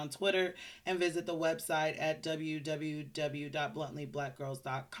Girls on Twitter, and visit the website at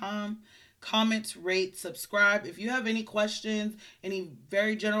www.bluntlyblackgirls.com. Comment, rate, subscribe. If you have any questions, any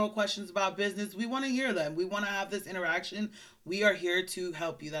very general questions about business, we want to hear them. We want to have this interaction. We are here to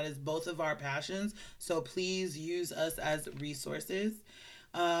help you. That is both of our passions. So please use us as resources.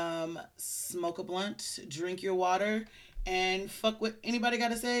 Smoke a blunt, drink your water, and fuck what anybody got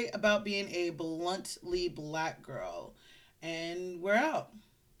to say about being a bluntly black girl. And we're out.